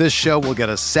listeners of this show will get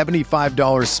a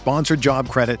 $75 sponsored job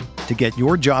credit to get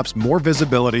your jobs more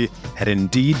visibility at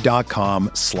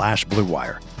Indeed.com/Blue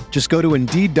Wire. Just go to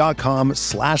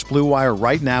Indeed.com/Blue Wire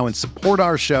right now and support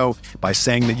our show by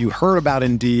saying that you heard about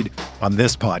Indeed on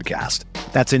this podcast.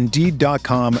 That's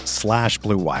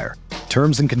Indeed.com/Blue Wire.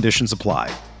 Terms and conditions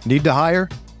apply. Need to hire?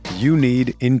 You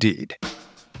need Indeed.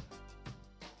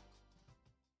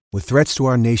 With threats to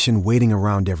our nation waiting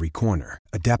around every corner,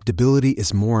 adaptability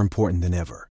is more important than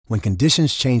ever. When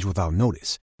conditions change without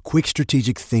notice, quick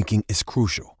strategic thinking is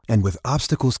crucial. And with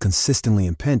obstacles consistently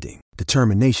impending,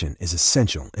 determination is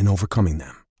essential in overcoming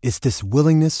them. It's this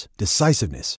willingness,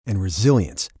 decisiveness, and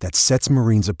resilience that sets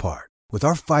Marines apart. With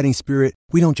our fighting spirit,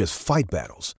 we don't just fight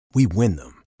battles, we win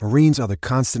them. Marines are the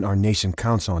constant our nation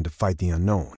counts on to fight the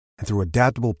unknown. And through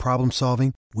adaptable problem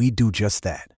solving, we do just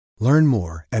that. Learn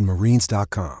more at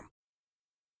Marines.com.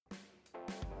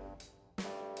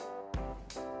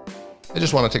 I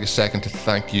just want to take a second to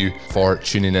thank you for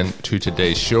tuning in to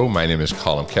today's show. My name is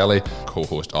Colin Kelly,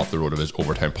 co-host of the RotoViz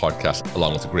Overtime podcast,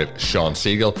 along with the great Sean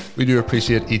Siegel. We do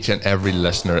appreciate each and every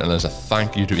listener, and as a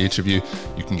thank you to each of you,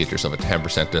 you can get yourself a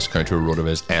 10% discount to a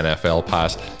RotoViz NFL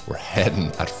pass. We're heading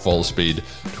at full speed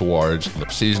towards the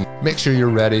season. Make sure you're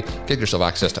ready. Get yourself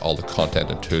access to all the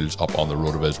content and tools up on the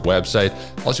RotoViz website.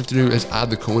 All you have to do is add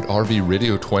the code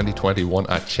RVRadio2021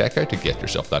 at checkout to get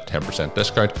yourself that 10%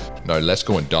 discount. Now let's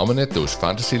go and dominate those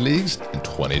fantasy leagues in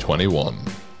 2021.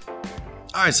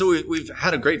 All right, so we've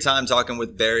had a great time talking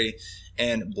with Barry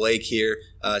and Blake here,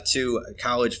 two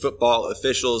college football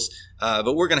officials,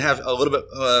 but we're going to have a little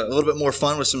bit more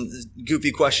fun with some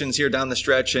goofy questions here down the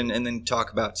stretch, and then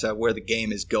talk about where the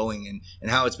game is going and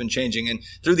how it's been changing, and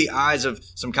through the eyes of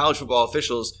some college football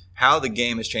officials, how the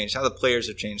game has changed, how the players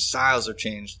have changed, styles have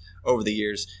changed over the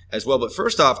years as well. But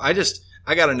first off, I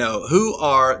got to know, who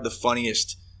are the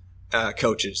funniest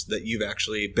coaches that you've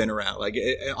actually been around, like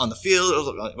on the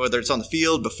field, whether it's on the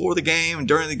field, before the game,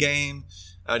 during the game,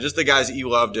 just the guys that you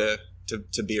love to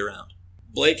be around?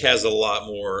 Blake has a lot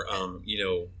more,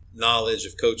 knowledge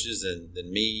of coaches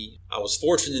than me. I was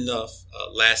fortunate enough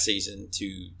last season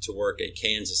to work a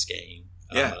Kansas game,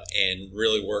 and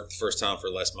really work the first time for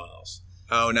Les Miles.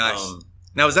 Oh, nice.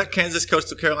 Now, was that Kansas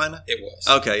Coastal Carolina? It was.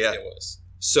 Okay, yeah, it was.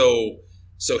 So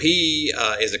he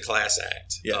is a class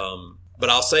act. Yeah. But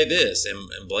I'll say this, and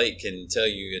Blake can tell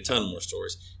you a ton more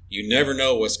stories. You never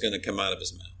know what's going to come out of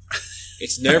his mouth.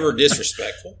 It's never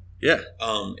disrespectful. Yeah.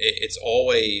 It's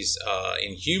always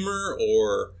in humor,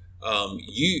 or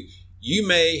you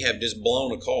may have just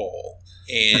blown a call,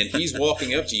 and he's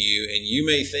walking up to you, and you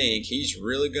may think he's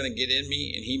really going to get in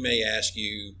me, and he may ask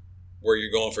you where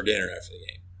you're going for dinner after the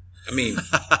game. I mean,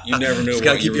 you never know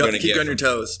what you're going to get. Keep you on your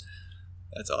toes.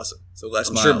 That's awesome. So Les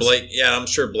Miles. I'm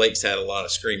sure Blake's had a lot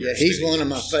of screamers. Yeah, he's one of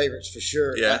my favorites for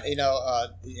sure. Yeah. And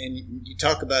you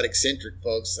talk about eccentric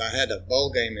folks. I had a bowl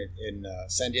game in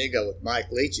San Diego with Mike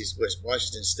Leach's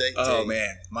Washington State team. Oh,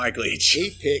 man. Mike Leach. He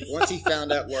picked, once he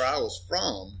found out where I was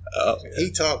from, he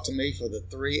talked to me for the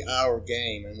 3-hour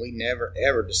game, and we never,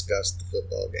 ever discussed the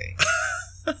football game.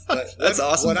 But That's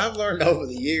awesome. What I've learned over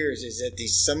the years is that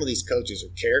some of these coaches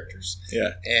are characters.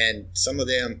 Yeah. And some of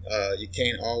them, you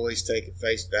can't always take at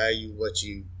face value what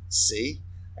you see.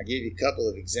 I'll give you a couple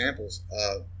of examples.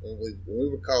 When we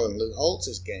were calling Lou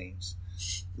Holtz's games,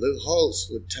 Lou Holtz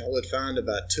would find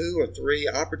about 2 or 3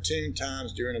 opportune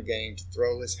times during a game to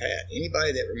throw his hat.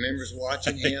 Anybody that remembers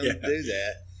watching him do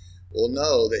that will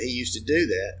know that he used to do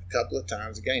that a couple of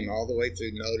times a game, all the way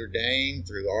through Notre Dame,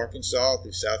 through Arkansas,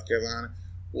 through South Carolina.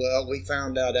 Well, we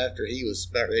found out after he was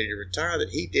about ready to retire that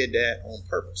he did that on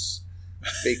purpose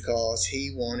because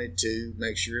he wanted to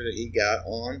make sure that he got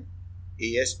on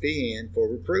ESPN for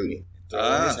recruiting,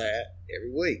 throwing his hat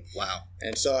every week. Wow.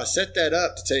 And so I set that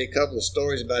up to tell you a couple of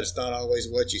stories about it's not always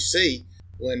what you see.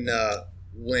 When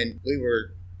we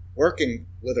were working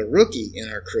with a rookie in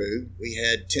our crew, we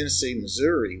had Tennessee,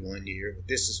 Missouri one year.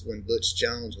 This is when Butch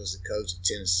Jones was the coach at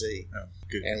Tennessee. Oh,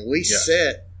 good. And we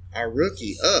set our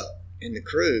rookie up in the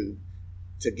crew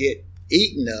to get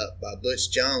eaten up by Butch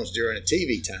Jones during a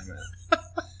TV timeout.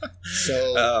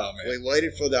 So we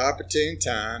waited for the opportune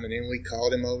time, and then we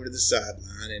called him over to the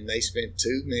sideline, and they spent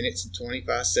 2 minutes and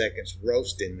 25 seconds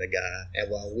roasting the guy.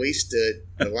 And while we stood,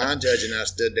 the line judge and I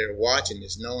stood there watching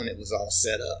this, knowing it was all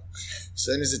set up. As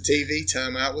soon as the TV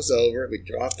timeout was over, we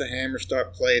dropped the hammer,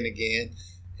 start playing again,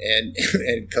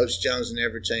 and Coach Jones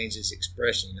never changed his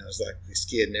expression. I was like, this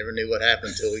kid never knew what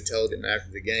happened until we told him after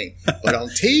the game. But on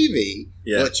TV,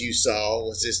 what you saw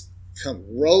was this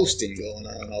roasting going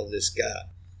on over this guy.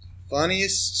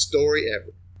 Funniest story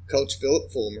ever. Coach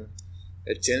Philip Fulmer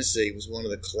at Tennessee was one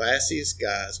of the classiest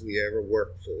guys we ever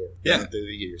worked for through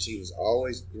the years. He was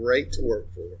always great to work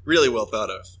for. Really well thought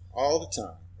of. All the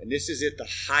time. And this is at the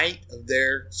height of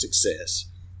their success.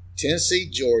 Tennessee,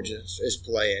 Georgia is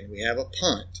playing. We have a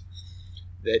punt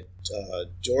that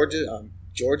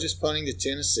Georgia's punting to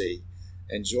Tennessee,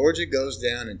 and Georgia goes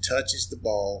down and touches the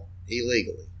ball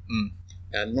illegally.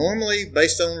 Now, normally,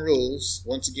 based on rules,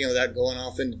 once again, without going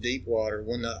off into deep water,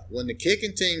 when the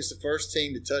kicking team's the first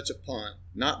team to touch a punt,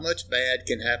 not much bad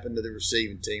can happen to the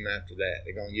receiving team after that.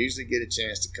 They're going to usually get a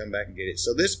chance to come back and get it.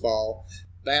 So this ball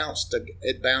bounced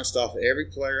off of every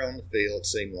player on the field, it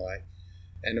seemed like,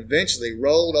 and eventually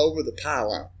rolled over the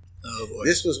pylon. Oh, boy.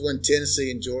 This was when Tennessee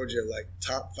and Georgia are like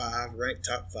ranked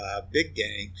top 5, big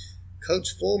game.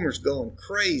 Coach Fulmer's going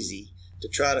crazy to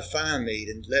try to find me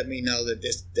and let me know that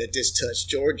this touched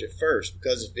Georgia first,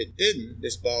 because if it didn't,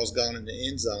 this ball's gone in the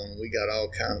end zone and we got all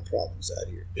kind of problems out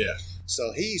here. Yeah.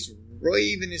 So he's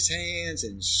waving his hands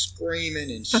and screaming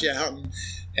and shouting,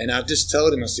 and I just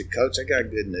told him, I said, Coach, I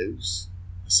got good news.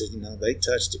 I said, they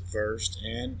touched it first,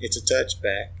 and it's a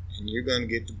touchback, and you're going to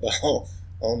get the ball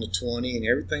on the 20, and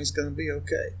everything's going to be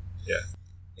okay. Yeah.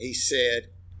 He said,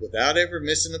 without ever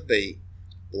missing a beat,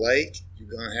 Blake, you're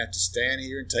going to have to stand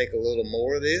here and take a little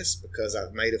more of this because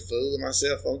I've made a fool of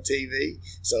myself on TV.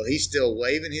 So he's still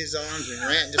waving his arms and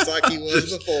ranting just like he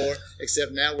was before,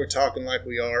 except now we're talking like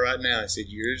we are right now. I said,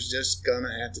 you're just going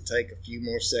to have to take a few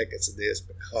more seconds of this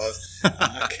because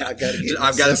I've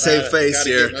got to save face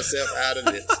here. Get myself out of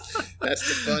this. That's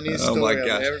the funniest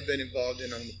story I've ever been involved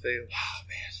in on the field. Oh,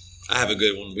 man. I have a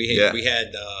good one. We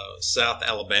had South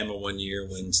Alabama one year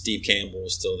when Steve Campbell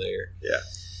was still there. Yeah.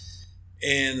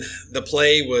 And the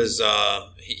play was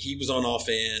he was on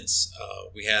offense.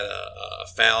 We had a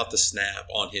foul at the snap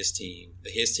on his team.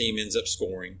 His team ends up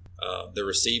scoring. The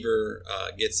receiver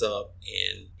gets up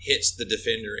and hits the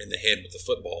defender in the head with the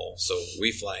football. So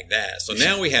we flag that. So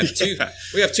now we have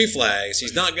two flags.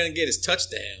 He's not going to get his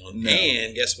touchdown. No.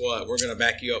 And guess what? We're going to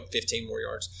back you up 15 more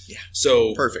yards. Yeah.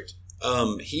 So perfect.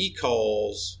 He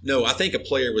calls. No, I think a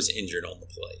player was injured on the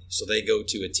play. So they go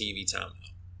to a TV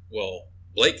timeout. Well,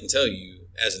 Blake can tell you,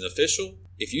 as an official,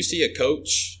 if you see a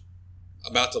coach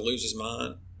about to lose his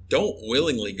mind, don't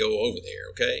willingly go over there,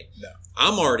 okay? No.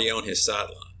 I'm already on his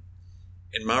sideline,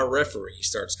 and my referee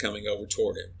starts coming over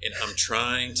toward him, and I'm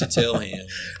trying to tell him,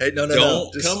 hey, no,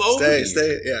 don't just come over here.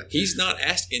 Stay, yeah. He's not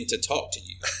asking to talk to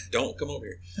you. Don't come over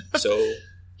here. So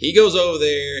he goes over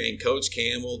there, and Coach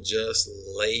Campbell just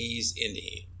lays into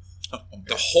him.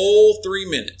 The whole 3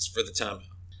 minutes for the timeout.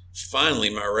 Finally,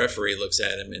 my referee looks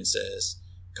at him and says,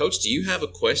 Coach, do you have a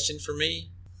question for me?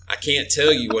 I can't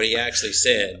tell you what he actually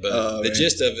said, but the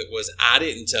gist of it was, I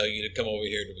didn't tell you to come over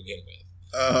here to begin with.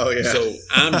 Oh, yeah. So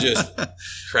I'm just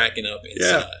cracking up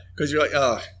inside. Yeah, because you're like,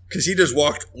 because he just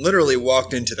literally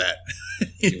walked into that.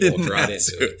 He walked right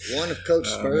into it. One of Coach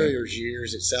Spurrier's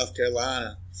years at South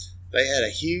Carolina, they had a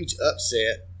huge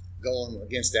upset going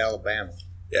against Alabama.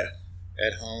 Yeah.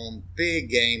 At home, big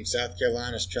game. South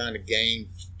Carolina's trying to gain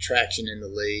traction in the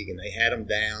league, and they had them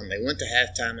down. They went to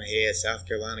halftime ahead. South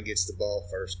Carolina gets the ball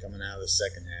first coming out of the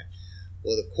second half.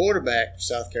 Well, the quarterback for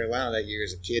South Carolina that year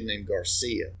is a kid named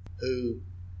Garcia, who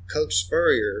Coach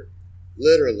Spurrier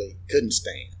literally couldn't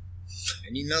stand.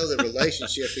 And you know the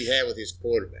relationship he had with his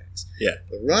quarterbacks. Yeah.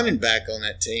 The running back on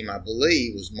that team, I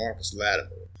believe, was Marcus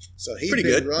Lattimore. So he's Pretty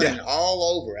been good. running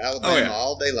all over Alabama Oh,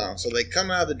 all day long. So they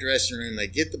come out of the dressing room, they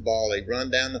get the ball, they run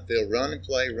down the field, run and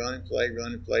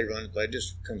play,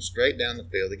 just come straight down the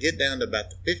field. They get down to about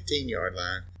the 15-yard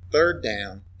line, third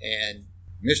down, and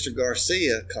Mr.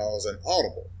 Garcia calls an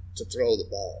audible to throw the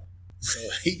ball. So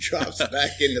he drops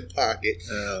back in the pocket,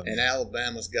 and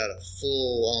Alabama's got a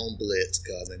full-on blitz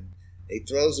coming. He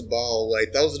throws the ball away,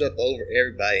 throws it up over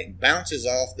everybody, and bounces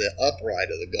off the upright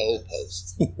of the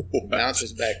goalpost.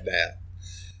 Bounces back down.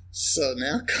 So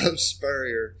now Coach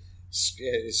Spurrier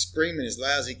is screaming as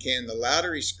loud as he can. The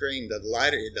louder he screamed, the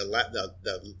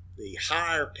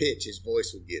higher pitch his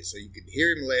voice would get. So you could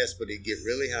hear him less, but he'd get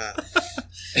really high.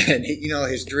 And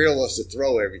his drill was to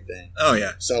throw everything. Oh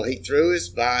yeah. So he threw his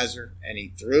visor, and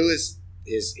he threw his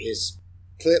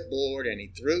clipboard, and he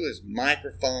threw his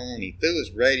microphone, he threw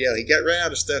his radio. He got ran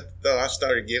out of stuff to throw. I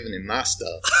started giving him my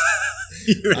stuff.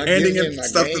 You're I'm handing giving him my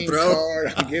stuff to game throw?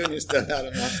 card. I'm giving him stuff out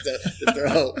of my stuff to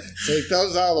throw. So he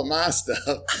throws all of my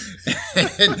stuff.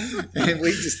 and we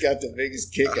just got the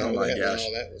biggest kick out of that. Gosh. And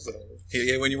all that was over.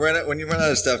 Yeah, when you run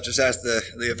out of stuff, just ask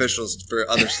the officials for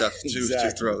other stuff to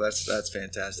Exactly. throw. That's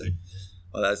fantastic.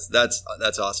 Well,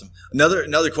 that's awesome.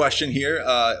 Another question here: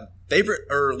 favorite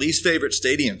or least favorite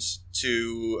stadiums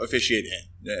to officiate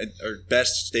in, or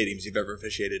best stadiums you've ever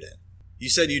officiated in? You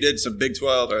said you did some Big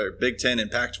 12 or Big 10 and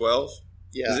Pac-12.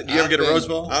 Yeah, Do you ever get a Rose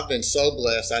Bowl? I've been so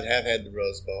blessed. I have had the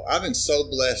Rose Bowl. I've been so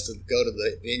blessed to go to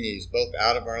the venues, both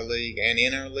out of our league and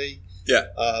in our league. Yeah.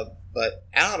 But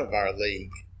out of our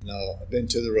league, I've been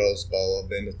to the Rose Bowl. I've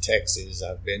been to Texas.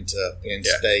 I've been to Penn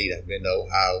State. I've been to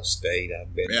Ohio State.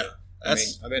 I've been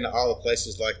I've been to all the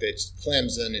places like that,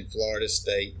 Clemson and Florida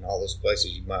State and all those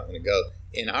places you might want to go.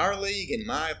 In our league, in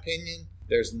my opinion,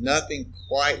 there's nothing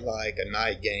quite like a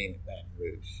night game at Baton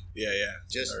Rouge. Yeah.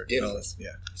 Just Or different. Dulles,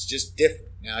 yeah. It's just different.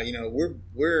 Now,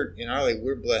 we're in our league,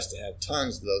 we're blessed to have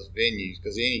tons of those venues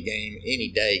because any game, any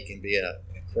day can be a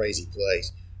crazy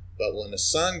place. But when the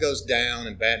sun goes down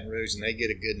in Baton Rouge and they get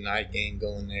a good night game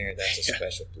going there, that's a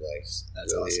special place.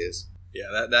 That's it really awesome. is.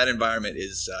 Yeah, that environment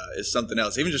is something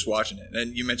else. Even just watching it,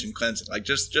 and you mentioned Clemson, like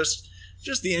just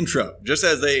the intro, just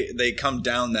as they come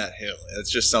down that hill, it's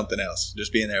just something else.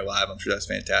 Just being there live, I'm sure that's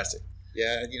fantastic.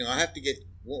 Yeah,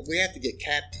 we have to get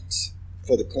captains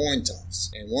for the coin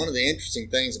toss, and one of the interesting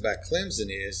things about Clemson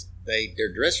is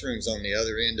their dressing room's on the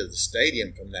other end of the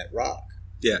stadium from that rock.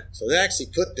 Yeah. So they actually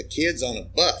put the kids on a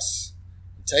bus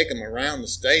and take them around the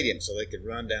stadium so they could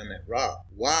run down that rock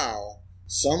while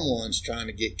someone's trying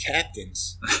to get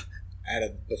captains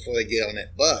before they get on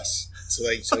that bus. So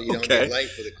you don't get late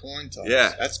for the coin toss.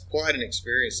 Yeah. That's quite an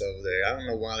experience over there. I don't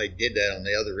know why they did that on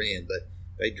the other end, but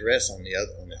they dress on the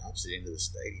opposite end of the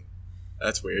stadium.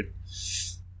 That's weird.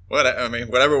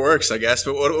 Whatever works, I guess.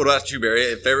 But what about you,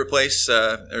 Barry? Favorite place,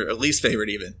 or least favorite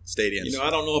even, stadiums? I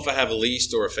don't know if I have a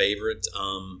least or a favorite,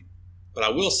 but I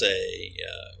will say,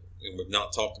 and we've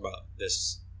not talked about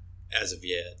this as of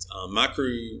yet, my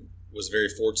crew was very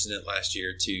fortunate last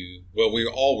year we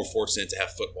all were fortunate to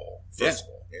have football, first of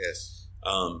all. Yes.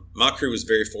 My crew was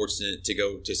very fortunate to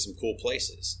go to some cool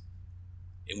places,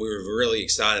 and we were really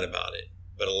excited about it.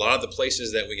 But a lot of the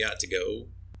places that we got to go,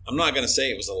 I'm not going to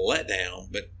say it was a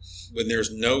letdown, but when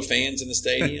there's no fans in the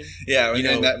stadium,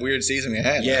 in that weird season we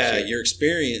had. Yeah, your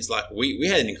experience, like we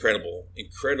had an incredible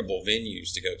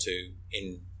venues to go to,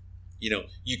 and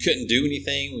you couldn't do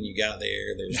anything when you got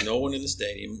there. There was no one in the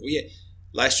stadium. We had,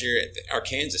 last year at our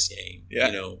Kansas game,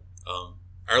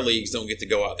 our leagues don't get to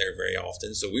go out there very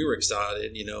often, so we were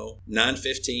excited.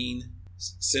 9:15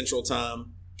 Central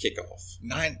Time kickoff.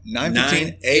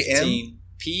 9:15 a.m.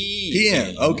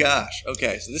 p.m. Oh gosh.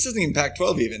 Okay, so this isn't even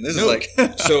Pac-12 even. This is like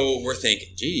so we're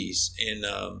thinking, geez, and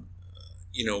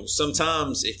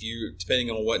sometimes if you, depending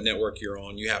on what network you're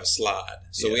on, you have a slide.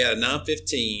 So we had a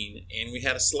 9:15 and we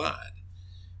had a slide.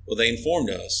 Well, they informed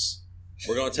us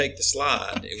we're going to take the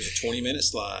slide. It was a 20-minute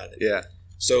slide. Yeah.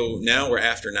 So now we're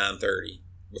after 9:30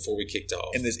 before we kicked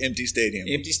off. In this empty stadium.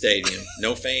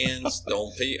 No fans.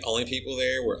 The only people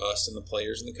there were us and the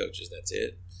players and the coaches. That's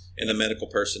it. And the medical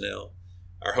personnel.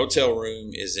 Our hotel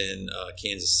room is in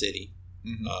Kansas City,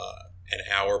 an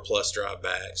hour plus drive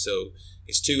back. So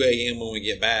it's 2 a.m. when we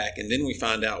get back, and then we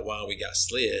find out why we got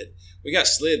slid. We got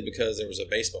slid because there was a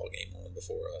baseball game on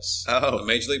before us. Oh. A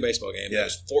Major League Baseball game. Yeah.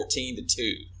 It was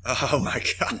 14-2. Oh, my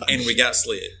God. And we got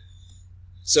slid.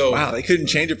 So wow, they couldn't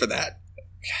change it for that.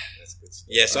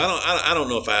 Yeah, so I don't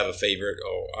know if I have a favorite,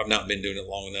 or I've not been doing it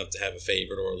long enough to have a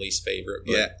favorite or a least favorite.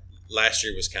 But last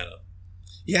year was kind of.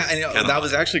 Yeah, I know. I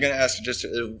was actually going to ask, just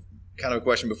kind of a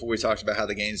question before we talked about how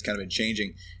the game's kind of been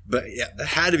changing. But yeah, that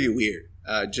had to be weird.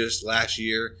 Just last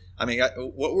year, I mean,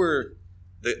 what were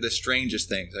the strangest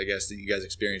things, I guess, that you guys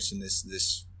experienced in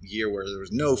this year where there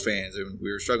was no fans and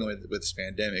we were struggling with this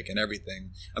pandemic and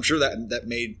everything? I'm sure that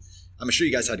made. I'm sure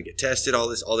you guys had to get tested, all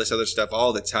this other stuff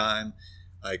all the time.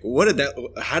 Like, did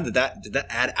that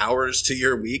add hours to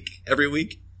your week every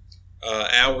week?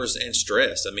 Hours and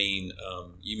stress. I mean,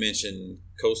 you mentioned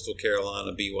Coastal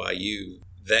Carolina, BYU.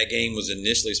 That game was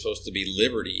initially supposed to be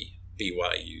Liberty,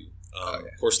 BYU.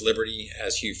 Of course, Liberty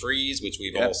has Hugh Freeze, which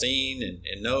we've all seen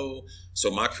and know. So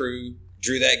my crew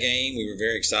drew that game. We were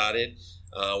very excited.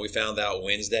 We found out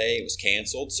Wednesday it was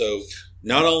canceled. So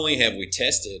not only have we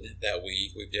tested that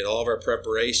week, we did all of our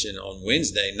preparation on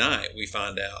Wednesday night. We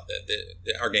find out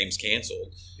that our game's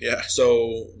canceled. Yeah.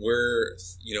 So we're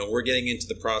getting into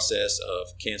the process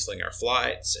of canceling our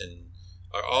flights and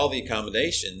all the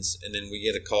accommodations, and then we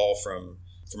get a call from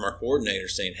our coordinator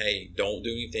saying, "Hey, don't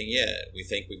do anything yet. We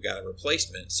think we've got a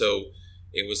replacement." So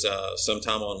it was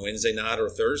sometime on Wednesday night or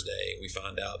Thursday we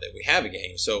find out that we have a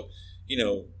game. So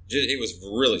it was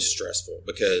really stressful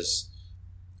because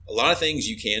a lot of things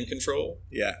you can control.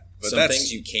 Yeah. But some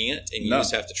things you can't, and you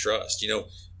just have to trust.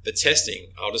 The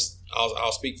testing,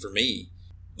 I'll speak for me.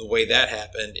 The way that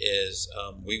happened is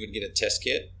we would get a test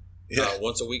kit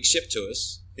once a week shipped to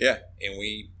us. Yeah. And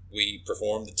we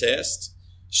performed the test,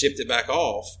 shipped it back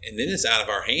off, and then it's out of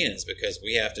our hands because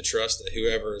we have to trust that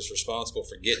whoever is responsible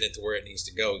for getting it to where it needs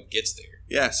to go gets there.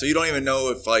 Yeah, so you don't even know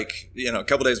if, a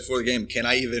couple days before the game, can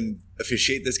I even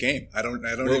officiate this game? I don't.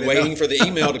 We're waiting for the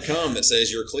email to come that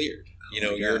says you're cleared.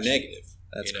 You're negative.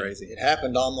 That's crazy. It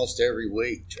happened almost every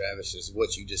week, Travis, is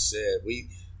what you just said.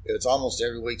 It's almost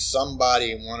every week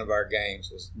somebody in one of our games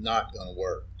was not going to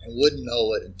work and wouldn't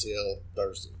know it until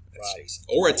Thursday, Friday.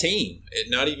 Or a team.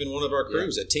 Not even one of our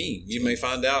crews, a team. You may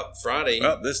find out Friday,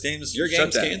 your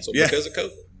game's canceled because of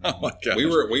COVID. Oh, my gosh. We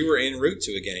were en route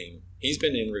to a game. He's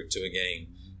been en route to a game,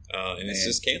 and it's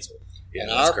just canceled. Yeah,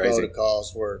 and our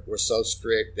protocols were so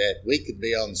strict that we could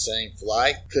be on the same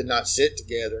flight, could not sit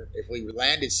together. If we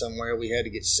landed somewhere, we had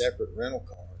to get separate rental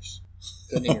cars.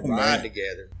 Couldn't even ride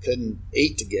together. Couldn't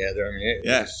eat together. I mean,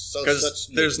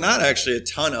 because there's not actually a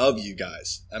ton of you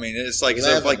guys. I mean, it's like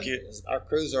 11, our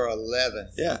crews are 11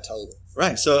 total.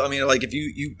 Right. So I mean, like if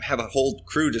you have a whole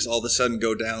crew just all of a sudden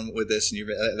go down with this,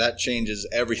 and that changes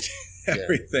everything.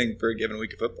 Everything for a given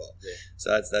week of football. Yeah.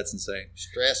 So that's insane.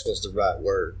 Stress was the right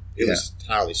word. It was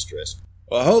highly stressful.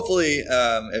 Well, hopefully,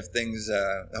 things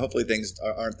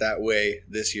aren't that way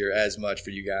this year as much for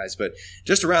you guys. But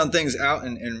just to round things out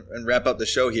and wrap up the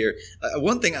show here,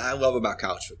 one thing I love about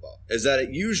college football is that it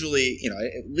usually,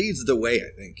 it leads the way. I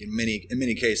think in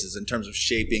many cases in terms of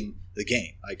shaping the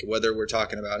game. Like whether we're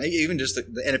talking about even just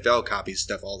the NFL copies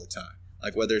stuff all the time.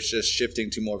 Like whether it's just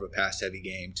shifting to more of a pass-heavy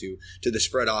game, to the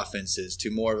spread offenses, to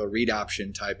more of a read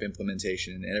option type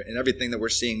implementation, and everything that we're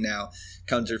seeing now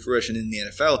come to fruition in the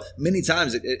NFL. Many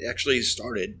times it actually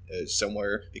started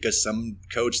somewhere because some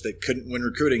coach that couldn't win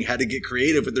recruiting had to get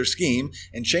creative with their scheme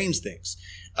and change things.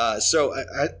 So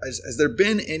has there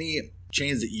been any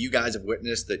change that you guys have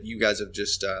witnessed that you guys have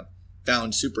just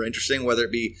found super interesting, whether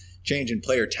it be change in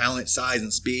player talent, size,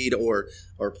 and speed, or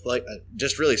play,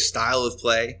 just really style of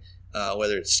play?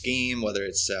 Whether it's scheme, whether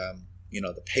it's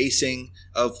the pacing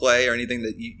of play, or anything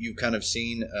that you've kind of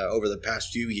seen over the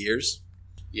past few years.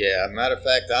 Yeah, matter of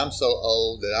fact, I'm so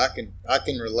old that I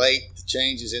can relate the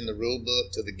changes in the rule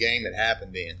book to the game it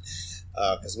happened in,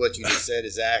 because what you just said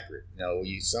is accurate.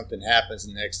 Something happens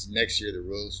and next year the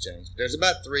rules change. But there's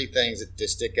about three things that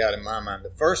stick out in my mind.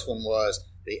 The first one was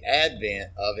the advent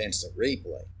of instant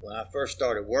replay. When I first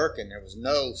started working, there was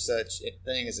no such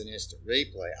thing as an instant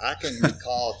replay. I can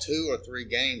recall 2 or 3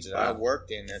 games that I worked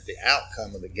in that the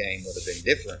outcome of the game would have been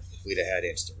different if we'd have had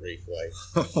instant replay.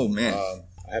 Oh, man.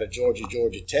 I had a Georgia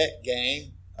Tech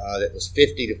game that was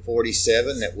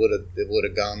 50-47 that would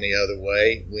have gone the other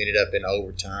way. We ended up in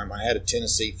overtime. I had a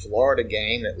Tennessee-Florida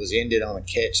game that was ended on a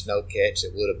catch, no catch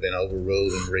that would have been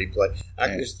overruled in replay.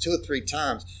 There's 2 or 3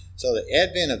 times. So the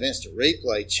advent of instant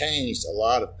replay changed a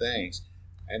lot of things.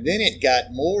 And then it got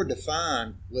more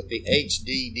defined with the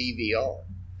HD DVR.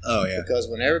 Oh, yeah. Because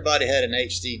when everybody had an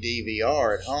HD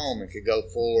DVR at home and could go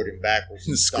forward and backwards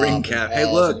and screen cap. Hey,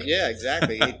 look. Yeah,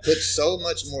 exactly. It put so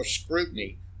much more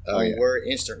scrutiny on where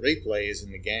instant replay is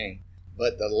in the game.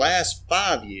 But the last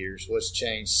 5 years, what's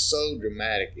changed so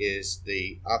dramatic is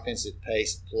the offensive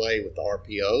pace play with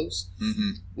RPOs,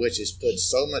 which has put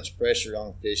so much pressure on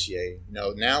officiating.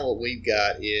 Now what we've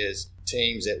got is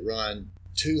teams that run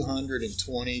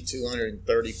 220,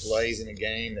 230 plays in a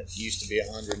game that used to be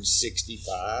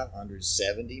 165,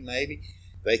 170 maybe.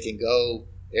 They can go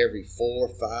every 4,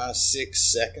 5,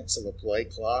 6 seconds of a play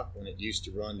clock when it used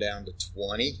to run down to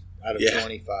 20 out of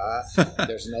 25.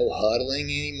 There's no huddling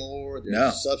anymore.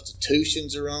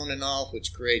 Substitutions are on and off,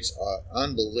 which creates an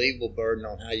unbelievable burden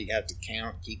on how you have to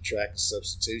count, keep track of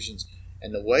substitutions.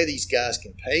 And the way these guys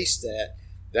can pace that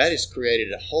has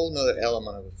created a whole nother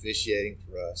element of officiating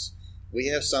for us. We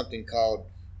have something called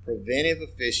preventive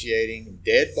officiating,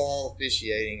 dead ball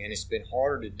officiating, and it's been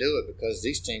harder to do it because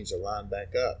these teams are lined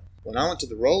back up. When I went to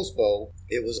the Rose Bowl,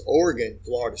 it was Oregon,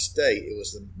 Florida State. It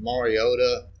was the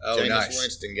Mariota, Jameis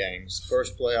Winston game. It was the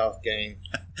first playoff game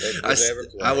that was ever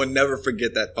played. I would never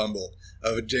forget that fumble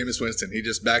of Jameis Winston. He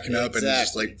just backing up and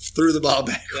just like threw the ball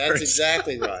backwards. That's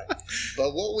exactly right.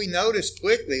 But what we noticed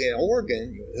quickly in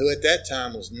Oregon, who at that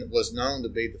time was known to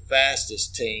be the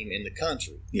fastest team in the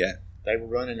country. Yeah. They were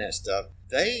running that stuff.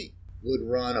 They would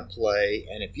run a play,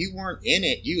 and if you weren't in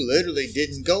it, you literally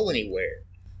didn't go anywhere.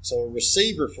 So a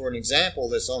receiver, for an example,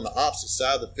 that's on the opposite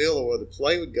side of the field or where the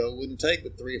play would go, wouldn't take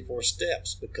but 3 or 4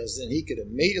 steps because then he could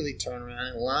immediately turn around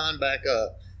and line back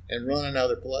up and run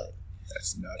another play.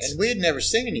 That's nuts. And we had never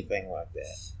seen anything like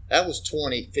that. That was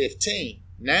 2015.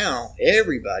 Now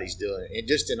everybody's doing it. And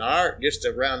just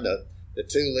around the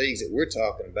 2 leagues that we're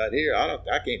talking about here,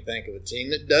 I can't think of a team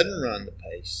that doesn't run the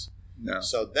pace. No.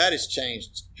 So that has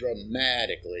changed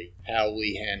dramatically how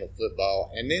we handle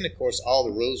football. And then, of course, all the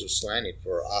rules are slanted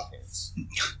for offense,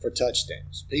 for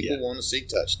touchdowns. People want to see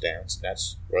touchdowns.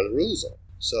 That's where the rules are.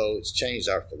 So it's changed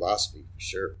our philosophy for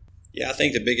sure. Yeah, I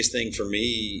think the biggest thing for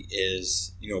me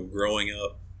is, growing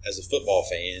up as a football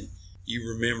fan, you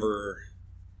remember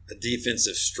a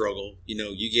defensive struggle.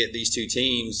 You get these 2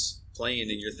 teams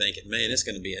playing and you're thinking, man, it's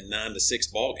going to be a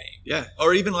 9-6 ball game. Yeah.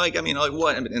 Or even what?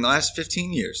 In the last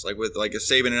 15 years, with a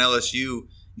Saban and LSU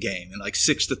game and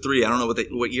 6-3. I don't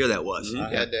know what year that was. I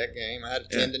had that game. I had a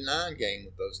 10-9 game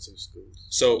with those 2 schools.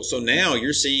 So now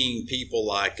you're seeing people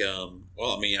like, I don't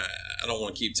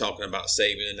want to keep talking about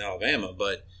Saban in Alabama,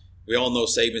 but we all know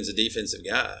Saban's a defensive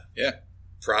guy. Yeah.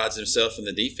 Prides himself in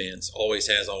the defense, always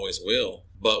has, always will.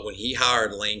 But when he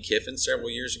hired Lane Kiffin several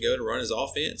years ago to run his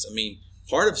offense,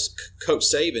 part of Coach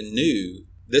Saban knew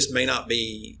this may not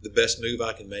be the best move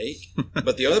I can make,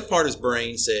 but the other part of his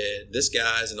brain said, this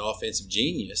guy's an offensive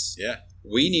genius. Yeah.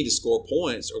 We need to score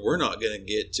points or we're not going to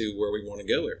get to where we want to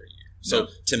go every year. So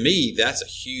to me, that's a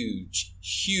huge,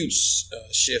 huge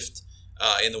shift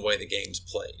in the way the game's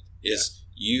played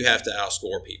you have to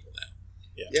outscore people now.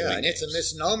 Yeah, and it's a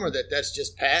misnomer that's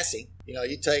just passing.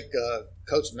 You take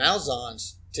Coach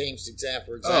Malzahn's teams,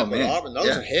 for example, Auburn,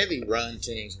 those are heavy run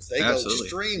teams. They go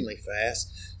extremely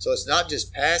fast. So it's not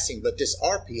just passing, but this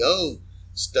RPO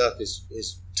stuff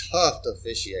is tough to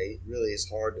officiate. It really is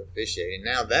hard to officiate. And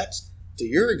now that's, to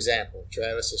your example,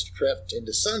 Travis, has crept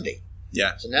into Sunday.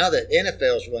 Yeah. So now that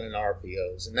NFL's running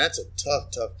RPOs, and that's a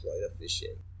tough play to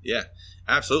officiate. Yeah,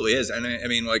 absolutely is. And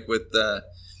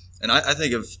and I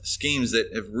think of schemes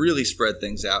that have really spread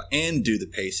things out and do the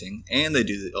pacing, and they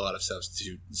do a lot of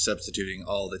substituting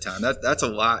all the time. That's a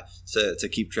lot to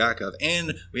keep track of.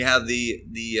 And we have the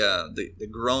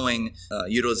growing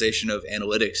utilization of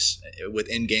analytics with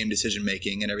in-game decision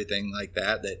making and everything like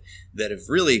that have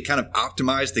really kind of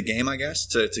optimized the game, I guess,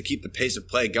 to keep the pace of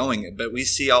play going. But we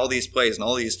see all these plays and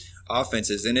all these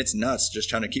offenses, and it's nuts just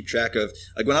trying to keep track of.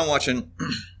 When I'm watching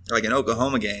an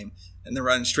Oklahoma game, and they're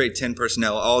running straight 10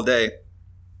 personnel all day.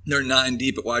 They're 9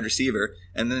 deep at wide receiver,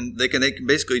 and then they can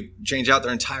basically change out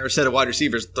their entire set of wide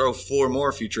receivers, throw 4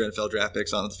 more future NFL draft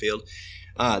picks onto the field.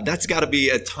 That's got to be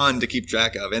a ton to keep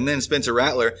track of. And then Spencer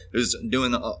Rattler, who's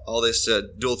doing all this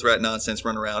dual threat nonsense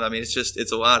run around.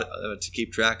 It's a lot to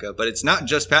keep track of. But it's not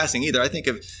just passing either. I think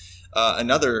of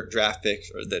another draft pick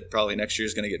that probably next year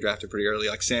is going to get drafted pretty early,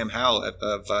 like Sam Howell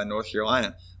of North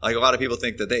Carolina. A lot of people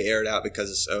think that they air it out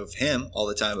because of him all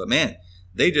the time. But, man,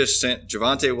 they just sent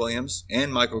Javonte Williams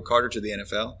and Michael Carter to the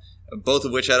NFL, both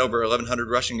of which had over 1,100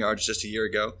 rushing yards just a year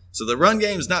ago. So the run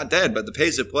game's not dead, but the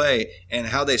pace of play and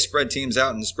how they spread teams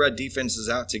out and spread defenses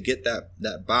out to get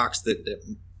that box that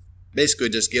basically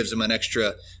just gives them an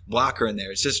extra blocker in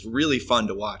there. It's just really fun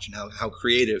to watch and how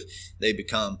creative they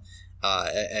become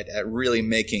at really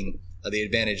making the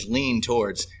advantage lean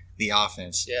towards the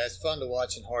offense. Yeah, it's fun to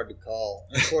watch and hard to call.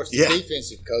 And of course, the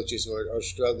defensive coaches are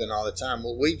struggling all the time.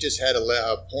 Well, we've just had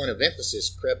a point of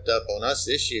emphasis crept up on us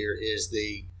this year is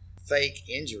the fake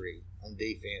injury on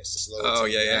defense to slow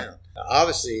it down. Now,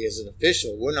 obviously, as an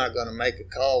official, we're not going to make a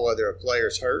call whether a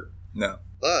player's hurt. No.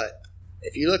 But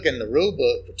if you look in the rule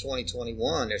book for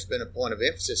 2021, there's been a point of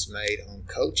emphasis made on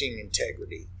coaching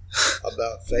integrity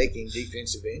about faking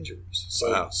defensive injuries. So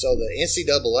the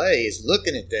NCAA is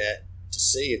looking at that to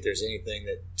see if there's anything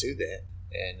to that.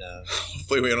 And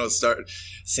hopefully we don't start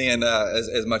seeing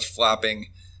as much flopping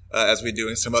as we do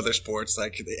in some other sports,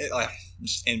 like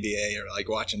just NBA, or like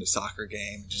watching a soccer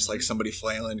game, just like somebody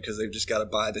flailing because they've just got to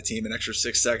buy the team an extra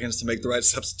 6 seconds to make the right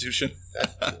substitution.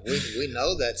 we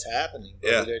know that's happening.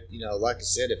 But like I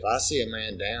said, if I see a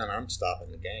man down, I'm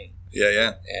stopping the game.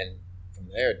 Yeah. And from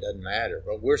there, it doesn't matter.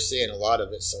 But we're seeing a lot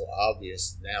of it so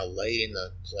obvious now late in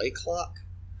the play clock.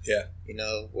 Yeah.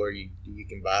 Where you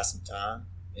can buy some time.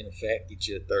 In effect, get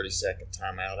you a 30-second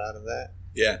timeout out of that.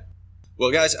 Yeah.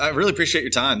 Well, guys, I really appreciate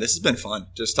your time. This has been fun.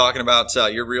 Just talking about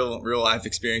your real life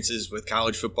experiences with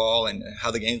college football and how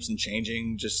the game's been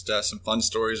changing. Just some fun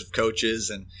stories of coaches,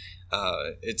 and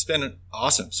it's been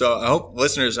awesome. So I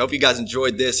hope you guys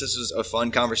enjoyed this. This was a fun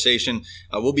conversation.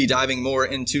 We'll be diving more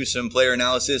into some player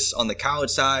analysis on the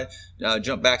college side.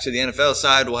 Jump back to the NFL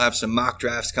side. We'll have some mock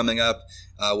drafts coming up.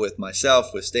 With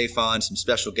myself, with Stefan, some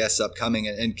special guests upcoming.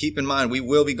 And keep in mind, we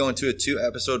will be going to a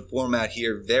 2-episode format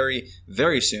here very,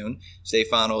 very soon.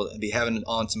 Stefan will be having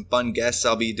on some fun guests.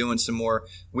 I'll be doing some more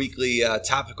weekly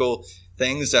topical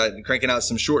things, cranking out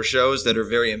some short shows that are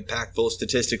very impactful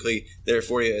statistically there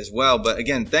for you as well. But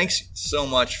again, thanks so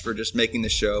much for just making the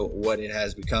show what it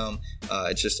has become.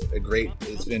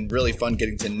 It's been really fun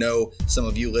getting to know some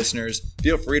of you listeners.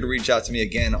 Feel free to reach out to me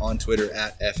again on Twitter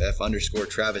at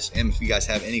 @FF_TravisM. If you guys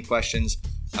have any questions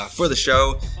for the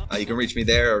show, you can reach me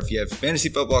there. Or if you have fantasy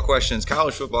football questions,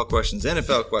 college football questions,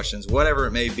 NFL questions, whatever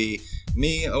it may be,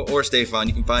 me or Stefan,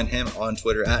 you can find him on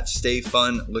Twitter at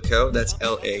StayFunLaco. That's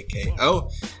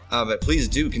Lako. But please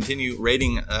do continue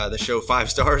rating the show 5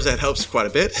 stars. That helps quite a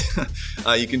bit.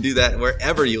 You can do that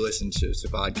wherever you listen to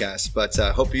podcasts. But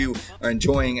hope you are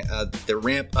enjoying the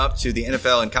ramp up to the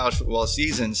NFL and college football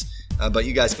seasons. But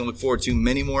you guys can look forward to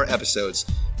many more episodes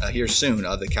here soon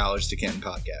of the College to Canton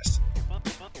podcast.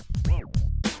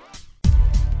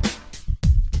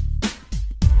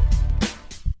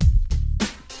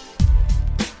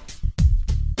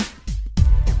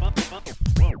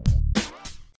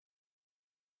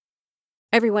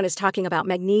 Everyone is talking about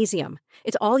magnesium.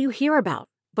 It's all you hear about.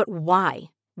 But why?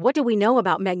 What do we know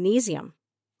about magnesium?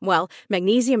 Well,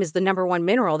 magnesium is the #1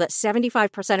 mineral that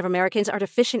 75% of Americans are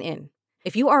deficient in.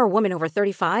 If you are a woman over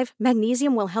 35,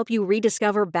 magnesium will help you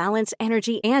rediscover balance,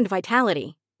 energy, and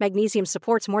vitality. Magnesium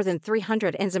supports more than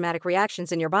 300 enzymatic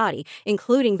reactions in your body,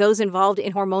 including those involved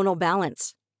in hormonal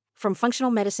balance. From functional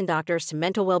medicine doctors to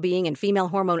mental well-being and female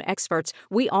hormone experts,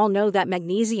 we all know that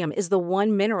magnesium is the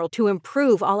one mineral to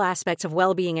improve all aspects of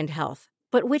well-being and health.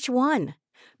 But which one?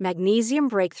 Magnesium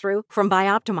Breakthrough from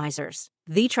Bioptimizers,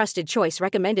 the trusted choice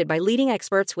recommended by leading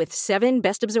experts with 7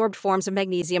 best-absorbed forms of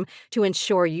magnesium to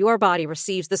ensure your body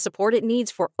receives the support it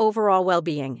needs for overall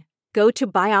well-being. Go to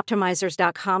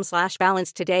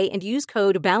bioptimizers.com/balance today and use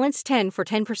code BALANCE10 for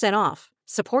 10% off.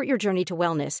 Support your journey to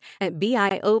wellness at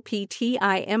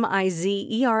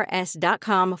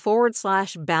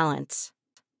bioptimizers.com/balance.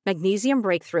 Magnesium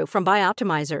Breakthrough from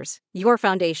Bioptimizers, your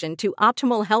foundation to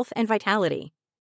optimal health and vitality.